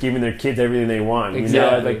parents giving their kids everything they want.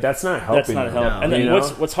 Exactly. You know? Like that's not helping. That's not help. No. And then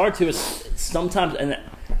what's hard too is sometimes, and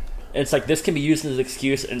it's like this can be used as an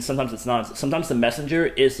excuse, and sometimes it's not. Sometimes the messenger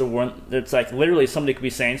is the one that's like literally somebody could be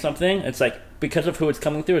saying something. It's like because of who it's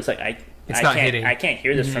coming through. It's like I can't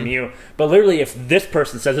hear this from you. But literally, if this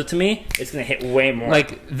person says it to me, it's going to hit way more.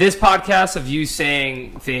 Like this podcast of you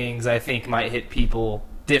saying things, I think might hit people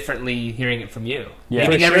differently hearing it from you. Yeah,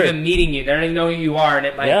 maybe never even meeting you, they don't even know who you are, and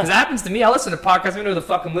it might because it happens to me. I listen to podcasts, I don't know who the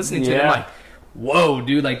fuck I'm listening to. And I'm like, whoa,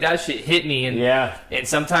 dude, like that shit hit me. And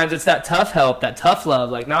sometimes it's that tough help, that tough love.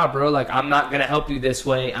 Like, nah, bro, like I'm not gonna help you this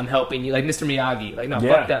way. I'm helping you, like Mr. Miyagi. Like, no,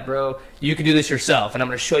 fuck that, bro. You can do this yourself, and I'm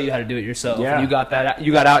gonna show you how to do it yourself. Yeah. And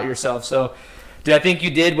you got out yourself. So, dude, I think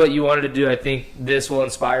you did what you wanted to do. I think this will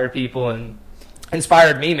inspire people and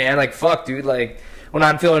inspired me, man. Like, fuck, dude, like. When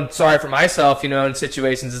I'm feeling sorry for myself, you know, in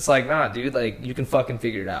situations, it's like, nah, dude, like, you can fucking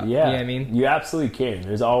figure it out. Yeah. You know what I mean? You absolutely can.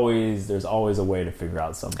 There's always a way to figure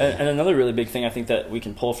out something. And another really big thing I think that we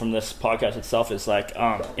can pull from this podcast itself is, like,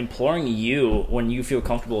 imploring you, when you feel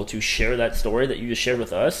comfortable, to share that story that you just shared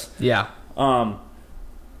with us. Yeah.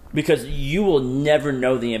 Because you will never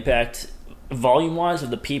know the impact, volume-wise,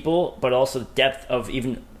 of the people, but also the depth of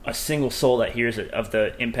even a single soul that hears it, of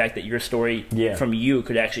the impact that your story from you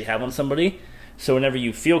could actually have on somebody. So whenever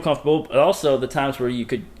you feel comfortable, but also the times where you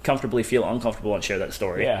could comfortably feel uncomfortable and share that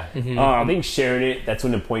story. Yeah. I think sharing it, that's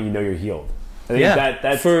when the point you know you're healed. I think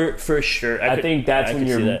that's for sure. I think that's when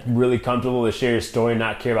you're really comfortable to share your story,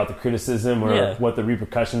 not care about the criticism or what the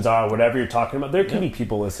repercussions are, whatever you're talking about. There can be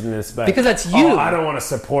people listening to this, but because that's you. I don't want to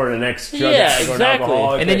support an ex-drug addict or an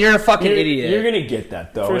alcoholic. And then you're a fucking idiot. You're gonna get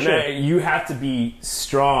that though. For and sure. You have to be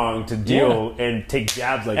strong to deal and take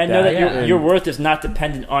jabs like and that. know that your worth is not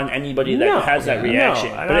dependent on anybody that has that reaction.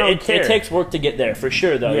 No, but it takes work to get there for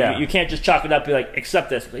sure, though. Yeah. You can't just chalk it up and be like, accept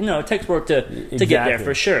this. No, it takes work to get there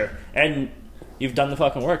for sure. And you've done the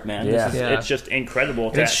fucking work, man. It's just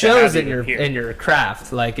incredible. It shows in your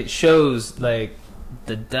craft. Like it shows like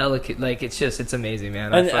the delicate. Like it's amazing,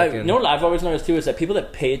 man. And you know what I've always noticed too is that people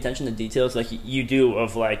that pay attention to details, like you do,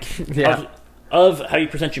 of like of how you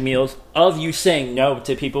present your meals, of you saying no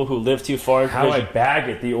to people who live too far. How I bag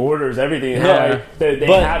it, the orders, everything. They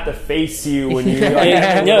have to face you when you.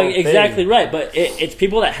 No, exactly right. But it's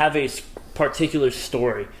people that have a particular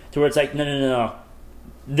story to where it's like, no.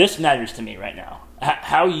 This matters to me right now.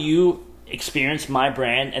 How you experience my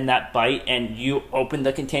brand and that bite, and you open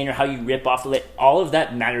the container, how you rip off the lid, all of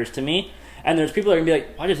that matters to me. And there's people that are going to be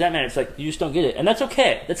like, why does that matter? It's like, you just don't get it. And that's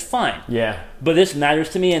okay. That's fine. Yeah. But this matters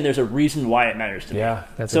to me, and there's a reason why it matters to me. Yeah.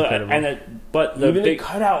 That's incredible. But even the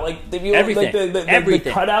cutout, like, everything. The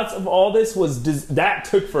cutouts of all this that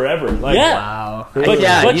took forever. Like, wow. But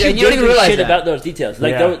you don't even realize shit about those details.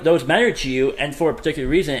 Like, those matter to you, and for a particular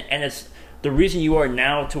reason, and it's the reason you are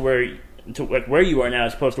now to where you are now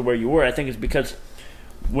as opposed to where you were. I think is because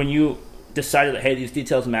when you decided that, hey, these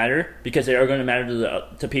details matter because they are going to matter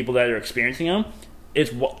to people that are experiencing them, it's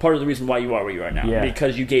part of the reason why you are where you are now. Yeah.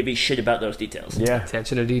 Because you gave a shit about those details. Yeah.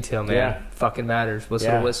 Attention to detail, man. Yeah. Fucking matters.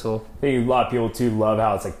 Whistle to whistle. I think a lot of people too love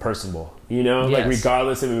how it's like personable. You know, like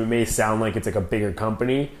regardless if it may sound like it's like a bigger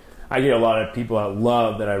company. I get a lot of people that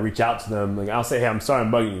love that I reach out to them. Like I'll say, "Hey, I'm sorry I'm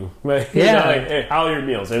bugging you." Like, you know, like, hey, how are your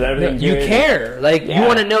meals? Is everything good? You care. Like you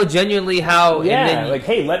want to know genuinely how. Yeah. And then like,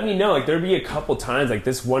 hey, let me know. Like there'd be a couple times like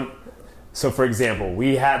this one. So for example,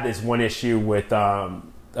 we had this one issue with there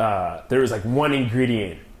was like one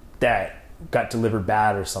ingredient that got delivered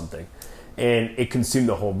bad or something, and it consumed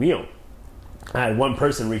the whole meal. I had one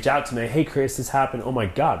person reach out to me, "Hey, Chris, this happened. Oh my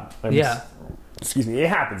god." Excuse me, it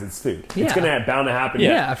happens. It's food. Yeah. It's bound to happen.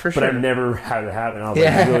 Yeah, for sure. But I've never had it happen. I was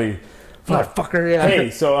like, really, motherfucker. Yeah. Hey,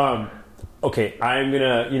 so okay, I'm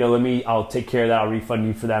gonna, I'll take care of that. I'll refund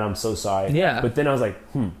you for that. I'm so sorry. Yeah. But then I was like,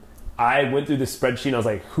 I went through the spreadsheet. And I was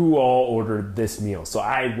like, who all ordered this meal? So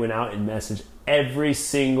I went out and messaged every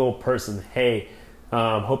single person. Hey,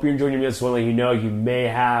 hope you're enjoying your meal. Just want to let you know you may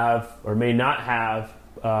have or may not have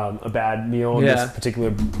a bad meal in this particular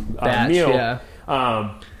meal.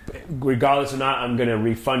 Yeah. Regardless or not, I'm going to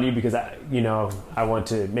refund you because I want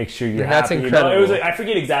to make sure you're happy. That's incredible. It was like, I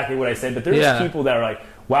forget exactly what I said, but there's people that are like,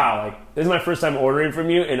 wow, like this is my first time ordering from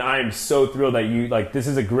you, and I am so thrilled that you like this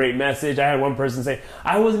is a great message. I had one person say,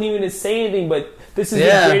 I wasn't even to say anything, but this is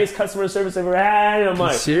the greatest customer service I've ever had. And I'm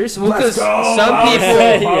like, seriously? Well, because some people,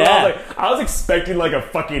 I was expecting like a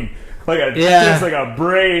fucking just like a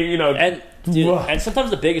brain, And sometimes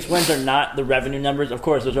the biggest wins are not the revenue numbers. Of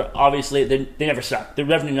course, those are obviously they never stop. The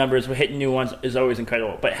revenue numbers, hitting new ones, is always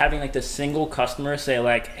incredible. But having like the single customer say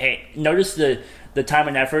like, "Hey, notice the time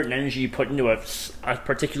and effort and energy you put into a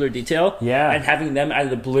particular detail," and having them out of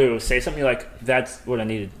the blue say something like, "That's what I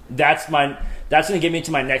needed. That's going to get me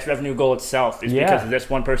to my next revenue goal itself." Is because this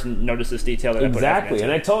one person noticed this detail that exactly. I put into.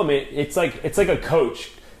 And I told him it's like a coach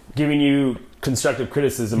giving you constructive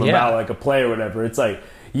criticism about like a play or whatever. It's like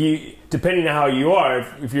you. Depending on how you are,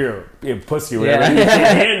 if you're a pussy or whatever, and you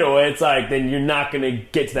can't handle it, it's like, then you're not going to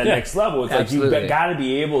get to that next level. It's like, you've got to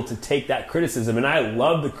be able to take that criticism. And I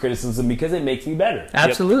love the criticism because it makes me better.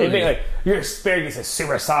 Absolutely. Like, your asparagus is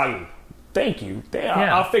super soggy. Thank you.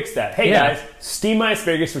 I'll fix that. Hey, guys, steam my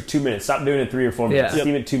asparagus for 2 minutes. Stop doing it 3 or 4 minutes.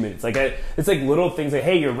 Steam it 2 minutes. Like it's like little things like,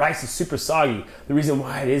 hey, your rice is super soggy. The reason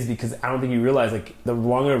why it is because I don't think you realize, like, the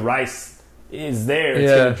longer rice is there,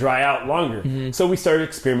 it's going to dry out longer. Mm-hmm. So we started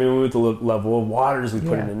experimenting with the level of waters we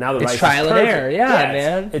put in. And now the rice is trial and error.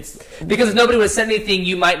 Man. It's because nobody would have said anything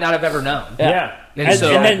you might not have ever known. Yeah.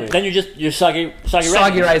 And then you're soggy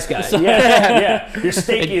rice guy. Your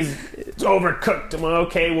steak is overcooked. I'm like,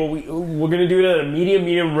 okay, well we're going to do it at a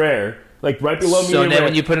medium rare, like right below medium rare. So then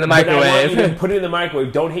when you put it in the microwave, put it in the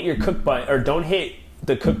microwave. Don't hit your cook button, or don't hit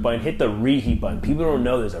the cook button, hit the reheat button. People don't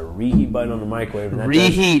know there's a reheat button on the microwave.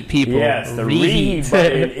 Reheat, people. Yes, the reheat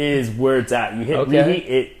button is where it's at. You hit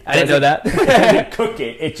reheat, I didn't know that. It doesn't cook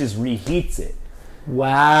it, it just reheats it.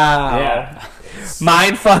 Wow. Yeah.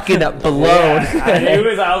 mind fucking blown. I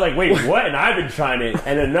was like, wait, what? And I've been trying it.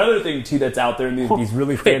 And another thing too that's out there in these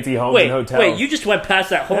really fancy homes and hotels. Wait, you just went past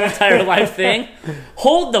that whole entire life thing.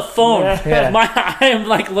 Hold the phone. I am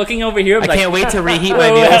like looking over here. I can't wait to reheat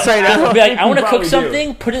my meals right now. Be like, I want to cook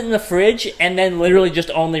something, put it in the fridge, and then literally just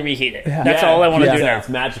only reheat it. That's all I want to do now. It's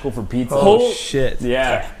magical for pizza. Oh shit!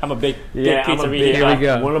 Yeah, sorry, I'm a big pizza reheater. Here we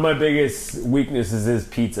go. One of my biggest weaknesses is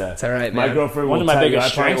pizza. That's all right, man. My girlfriend One will of my tell you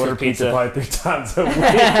biggest I probably strengths order is pizza pizza. probably 3 times a week.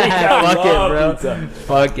 I love pizza.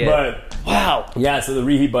 Fuck it. But Wow. yeah, so the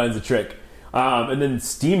reheat button's a trick. And then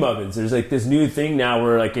steam ovens. There's like this new thing now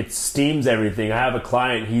where like it steams everything. I have a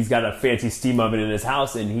client, he's got a fancy steam oven in his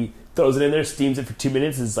house and he throws it in there, steams it for 2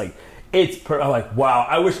 minutes. It's like, I'm like, wow,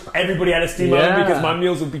 I wish everybody had a steam oven because my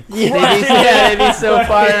meals would be crushing. They'd be so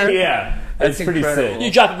fire. Yeah. That's pretty incredible. sick.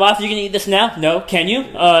 You drop them off. You can eat this now? No, can you?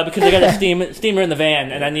 Because I got a steamer in the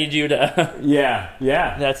van, and I need you to. Yeah.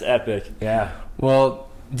 That's epic. Yeah. Well,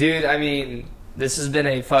 dude, I mean, this has been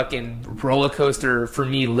a fucking roller coaster for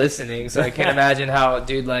me listening. So I can't imagine how,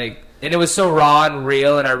 dude, like, and it was so raw and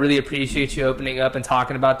real. And I really appreciate you opening up and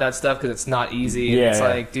talking about that stuff because it's not easy. Yeah, and it's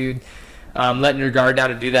like, dude. Letting your guard down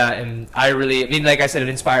to do that, and I mean, like I said, it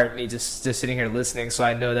inspired me just sitting here listening. So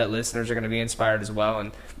I know that listeners are going to be inspired as well,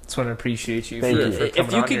 and just want to appreciate you for coming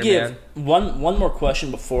If you on could here, give one more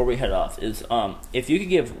question before we head off is if you could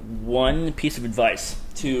give one piece of advice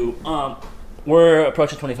to we're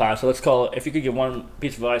approaching 25, so let's call it, if you could give one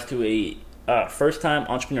piece of advice to a first time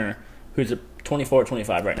entrepreneur who's a 24 or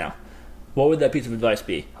 25 right now, what would that piece of advice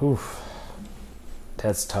be? Oof.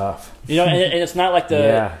 That's tough. You know, and it's not like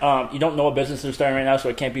you don't know a business they're starting right now, so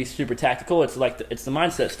it can't be super tactical. It's like it's the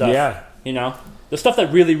mindset stuff. Yeah. You know, the stuff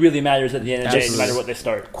that really, really matters at the end of the day, no matter what they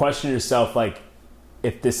start. Question yourself, like,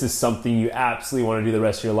 if this is something you absolutely want to do the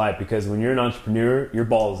rest of your life, because when you're an entrepreneur, you're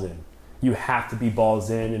balls in. You have to be balls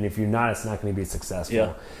in, and if you're not, it's not going to be successful.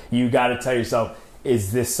 Yeah. You got to tell yourself,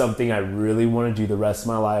 is this something I really want to do the rest of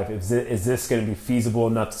my life? Is this going to be feasible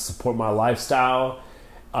enough to support my lifestyle?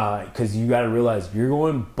 Because you got to realize you're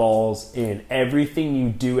going balls in. Everything you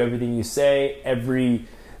do, everything you say, every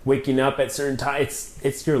waking up at certain times,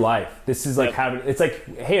 it's your life. This is like it's like,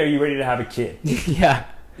 hey, are you ready to have a kid? Yeah.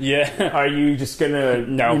 Are you just gonna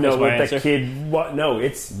let answer. the kid? What? No,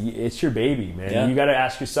 it's your baby, man. Yeah. You got to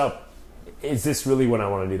ask yourself, is this really what I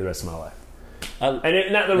want to do the rest of my life?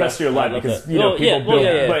 And not the rest of your life, because people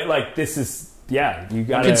build. But like this is. Yeah, you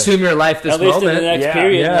got to consume your life this at least moment. in the next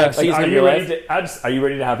period, next like, season are of you your ready life. are you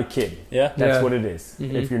ready to have a kid? Yeah, that's what it is.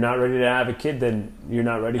 Mm-hmm. If you're not ready to have a kid, then you're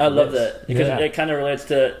not ready. I love that because it kind of relates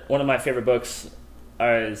to one of my favorite books,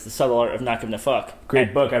 is The Subtle Art of Not Giving a Fuck.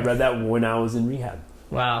 Great book. I read that when I was in rehab.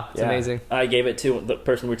 Wow, it's amazing. I gave it to the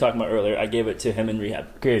person we were talking about earlier. I gave it to him in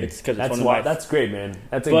rehab. Good. That's great, man.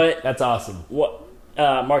 That's awesome. What?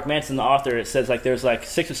 Mark Manson, the author, it says like there's like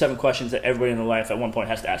 6 or 7 questions that everybody in their life at one point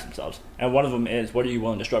has to ask themselves, and one of them is, what are you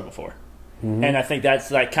willing to struggle for? Mm-hmm. And I think that's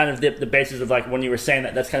like kind of the basis of like when you were saying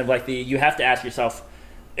that's kind of like you have to ask yourself,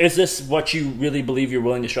 is this what you really believe you're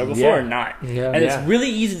willing to struggle for or not? Yeah. And it's really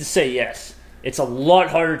easy to say yes. It's a lot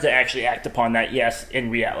harder to actually act upon that yes in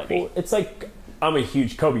reality. Well, it's like I'm a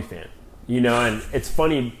huge Kobe fan, and it's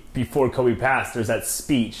funny. Before Kobe passed, there's that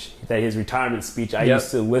speech, his retirement speech. I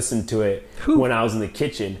used to listen to it when I was in the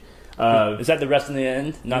kitchen. Is that the rest in the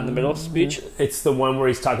end, not in the middle speech? It's the one where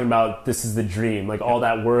he's talking about this is the dream, like all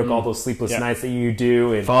that work, all those sleepless nights that you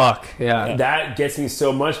do, and that gets me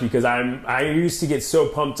so much because I used to get so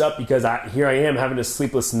pumped up because here I am having a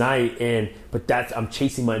sleepless night, but I'm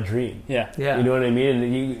chasing my dream. Yeah. You know what I mean?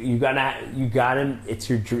 And you gotta. It's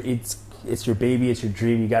your dream. It's your baby, it's your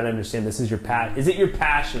dream. You got to understand this is your passion. Is it your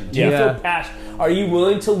passion? Do you feel passion? Are you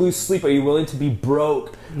willing to lose sleep? Are you willing to be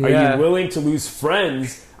broke? Are you willing to lose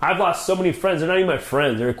friends? I've lost so many friends. They're not even my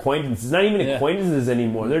friends. They're acquaintances. Not even acquaintances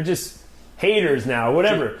anymore. They're just haters now,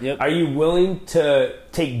 whatever. Yep. Are you willing to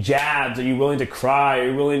take jabs? Are you willing to cry?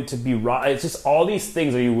 Are you willing to be raw? It's just all these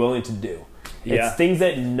things are you willing to do? Yeah. It's things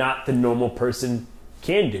that not the normal person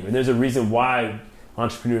can do. And there's a reason why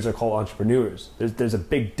entrepreneurs are called entrepreneurs. There's a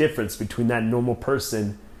big difference between that normal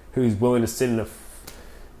person who's willing to sit in a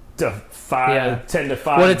 10 to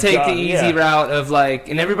 5 want to take the easy route of like,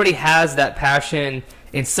 and everybody has that passion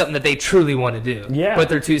in something that they truly want to do, but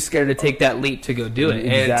they're too scared to take that leap to go do it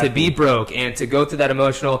and to be broke and to go through that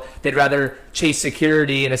emotional. They'd rather chase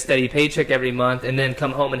security and a steady paycheck every month and then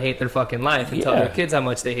come home and hate their fucking life and tell their kids how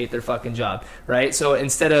much they hate their fucking job, right? So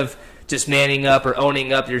instead of just manning up or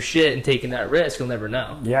owning up your shit and taking that risk, you'll never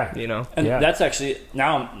know. And that's actually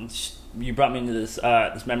now you brought me into this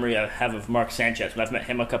this memory I have of Mark Sanchez. I've met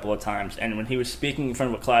him a couple of times, and when he was speaking in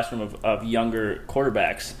front of a classroom of younger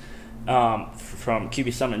quarterbacks, from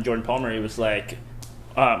QB Summit and Jordan Palmer, he was like,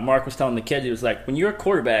 Mark was telling the kids, he was like, when you're a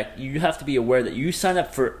quarterback, you have to be aware that you sign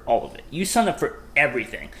up for all of it. You sign up for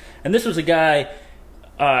everything. And this was a guy,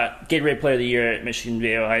 Gatorade Player of the Year at Michigan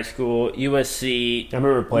Viejo High School, USC. I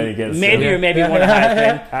remember playing against maybe him. or maybe won a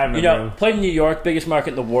Heisman. I remember him. Played in New York, biggest market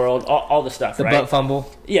in the world, all the stuff, the right? butt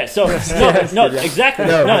fumble. Yeah, so, no, exactly.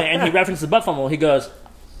 No, and he referenced the butt fumble. He goes,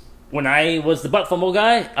 when I was the butt fumble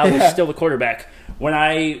guy, I was still the quarterback. When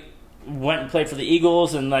I went and played for the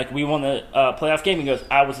Eagles and like we won the playoff game, he goes,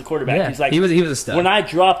 I was the quarterback. Yeah, he's like, he was a stud. When I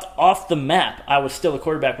dropped off the map, I was still the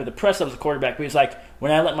quarterback. With the press, I was the quarterback. But he's like,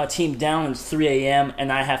 when I let my team down and it's 3 a.m.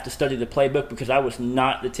 and I have to study the playbook because I was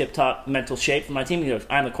not the tip-top mental shape for my team, he goes,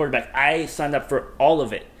 I'm the quarterback. I signed up for all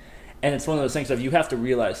of it. And it's one of those things of you have to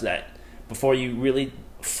realize that before you really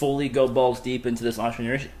fully go balls deep into this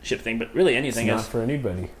entrepreneurship thing. But really anything It's not for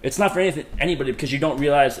anybody. It's not for anybody because you don't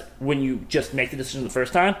realize when you just make the decision the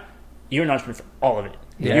first time, you're an entrepreneur for all of it.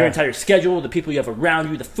 Yeah. Your entire schedule, the people you have around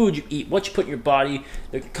you, the food you eat, what you put in your body,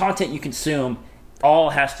 the content you consume, all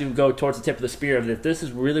has to go towards the tip of the spear of if this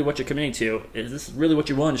is really what you're committing to, if this is really what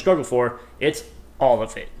you're willing to struggle for, it's all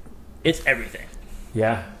of it. It's everything.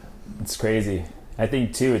 Yeah, it's crazy. I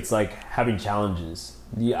think, too, it's like having challenges.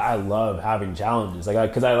 Yeah, I love having challenges.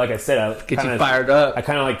 Because like I said, I get you fired up. I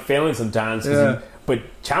kind of like failing sometimes. But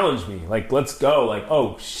challenge me. Like, let's go. Like,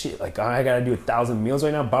 oh, shit. Like, I got to do 1,000 meals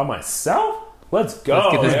right now by myself? Let's go.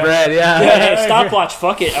 Let's get this bread, yeah. Hey, stopwatch,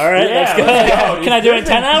 fuck it. All right, let's go. Can I do it in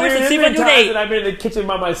 10 hours? Let's see if I do it in 8. I've been in the kitchen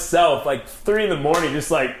by myself, like 3 in the morning,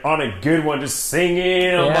 just like on a good one, just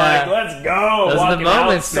singing. I'm like, let's go. Those are the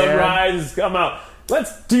moments, out, sunrise, come out.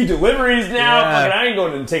 Let's do deliveries now. Yeah. I ain't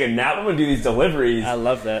going to take a nap. I'm going to do these deliveries. I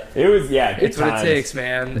love that. It was, good it's times. what it takes,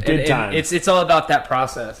 man. Good times. It's all about that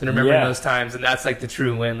process and remembering those times, and that's like the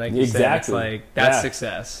true win. Like you said, it's like that's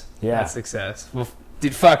success. Yeah, that's success. Well,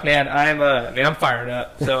 dude, fuck, man, I'm fired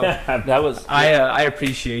up. So that was. I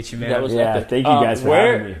appreciate you, man. That was epic. Thank you guys for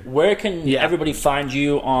having me. Where can everybody find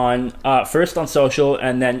you on first on social,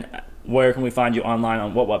 and then where can we find you online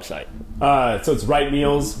on what website? So it's Right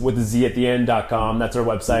Meals with a Z at the end.com. That's our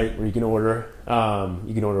website where you can order.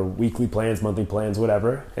 You can order weekly plans, monthly plans,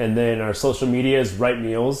 whatever. And then our social media is Right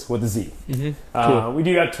Meals with a Z. Mm-hmm. Cool. We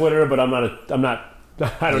do have Twitter, but I don't know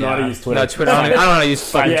how to use Twitter. No, Twitter. I don't know how to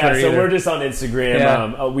use Twitter. So either. we're just on Instagram.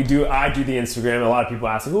 Yeah. I do the Instagram. A lot of people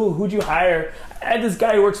ask, who'd you hire? I had this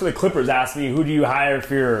guy who works for the Clippers ask me, who do you hire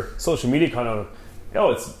for your social media content?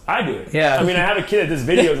 I do it. Yeah. I mean, I have a kid that does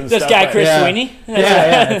videos and this stuff. This guy, Chris Sweeney?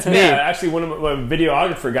 It's me. Yeah, actually, one of my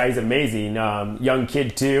videographer guy, he's amazing. Young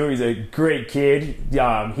kid, too. He's a great kid.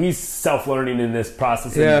 He's self-learning in this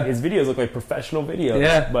process. And his videos look like professional videos.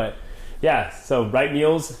 Yeah. But, so Right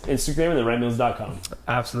Meals, Instagram, and then rightmeals.com.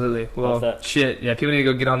 Absolutely. Well, shit. Yeah, people need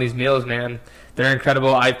to go get on these meals, man. They're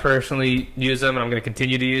incredible. I personally use them, and I'm going to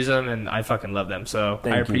continue to use them, and I fucking love them. So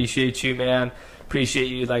I appreciate you, man. Appreciate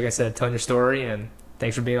you, like I said, telling your story, and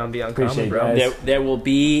thanks for being on Beyond Common, bro. There will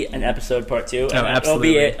be an episode part 2. Oh,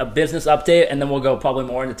 absolutely. It'll be a business update, and then we'll go probably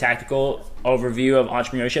more into tactical overview of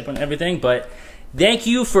entrepreneurship and everything. But thank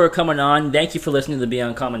you for coming on. Thank you for listening to the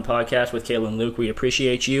Beyond Common podcast with Kayla and Luke. We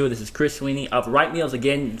appreciate you. This is Chris Sweeney of Right Meals.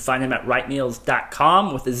 Again, you can find him at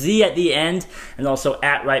rightmeals.com with a Z at the end, and also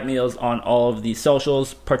at Right Meals on all of the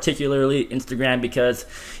socials, particularly Instagram, because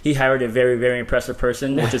he hired a very, very impressive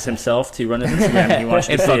person, which is himself, to run his Instagram. He wants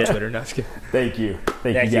you to see it. Twitter. No, just kidding. Thank you.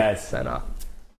 Thank you, guys. Sign off.